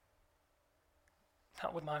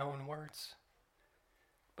 Not with my own words,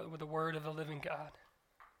 but with the word of the living God.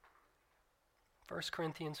 1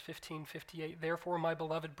 Corinthians 15:58. Therefore, my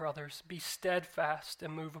beloved brothers, be steadfast,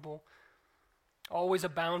 immovable, always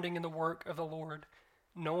abounding in the work of the Lord,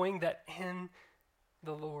 knowing that in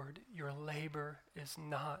the Lord your labor is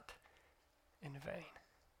not in vain.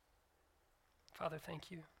 Father, thank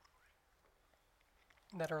you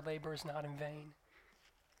that our labor is not in vain,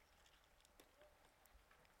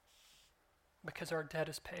 because our debt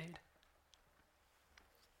is paid.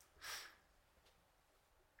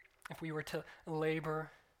 If we were to labor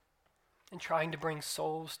in trying to bring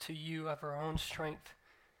souls to you of our own strength,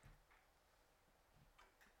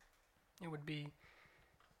 it would be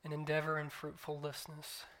an endeavor in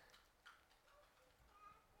fruitfulness.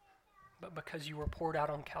 But because you were poured out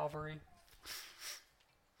on Calvary,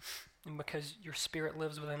 and because your Spirit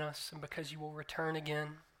lives within us, and because you will return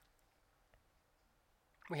again,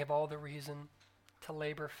 we have all the reason to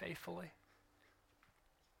labor faithfully.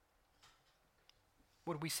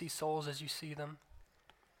 Would we see souls as you see them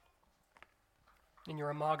in your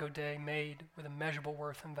Imago Dei, made with immeasurable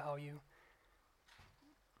worth and value?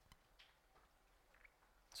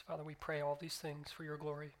 So, Father, we pray all these things for your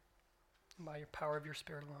glory and by your power of your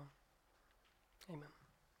Spirit alone. Amen.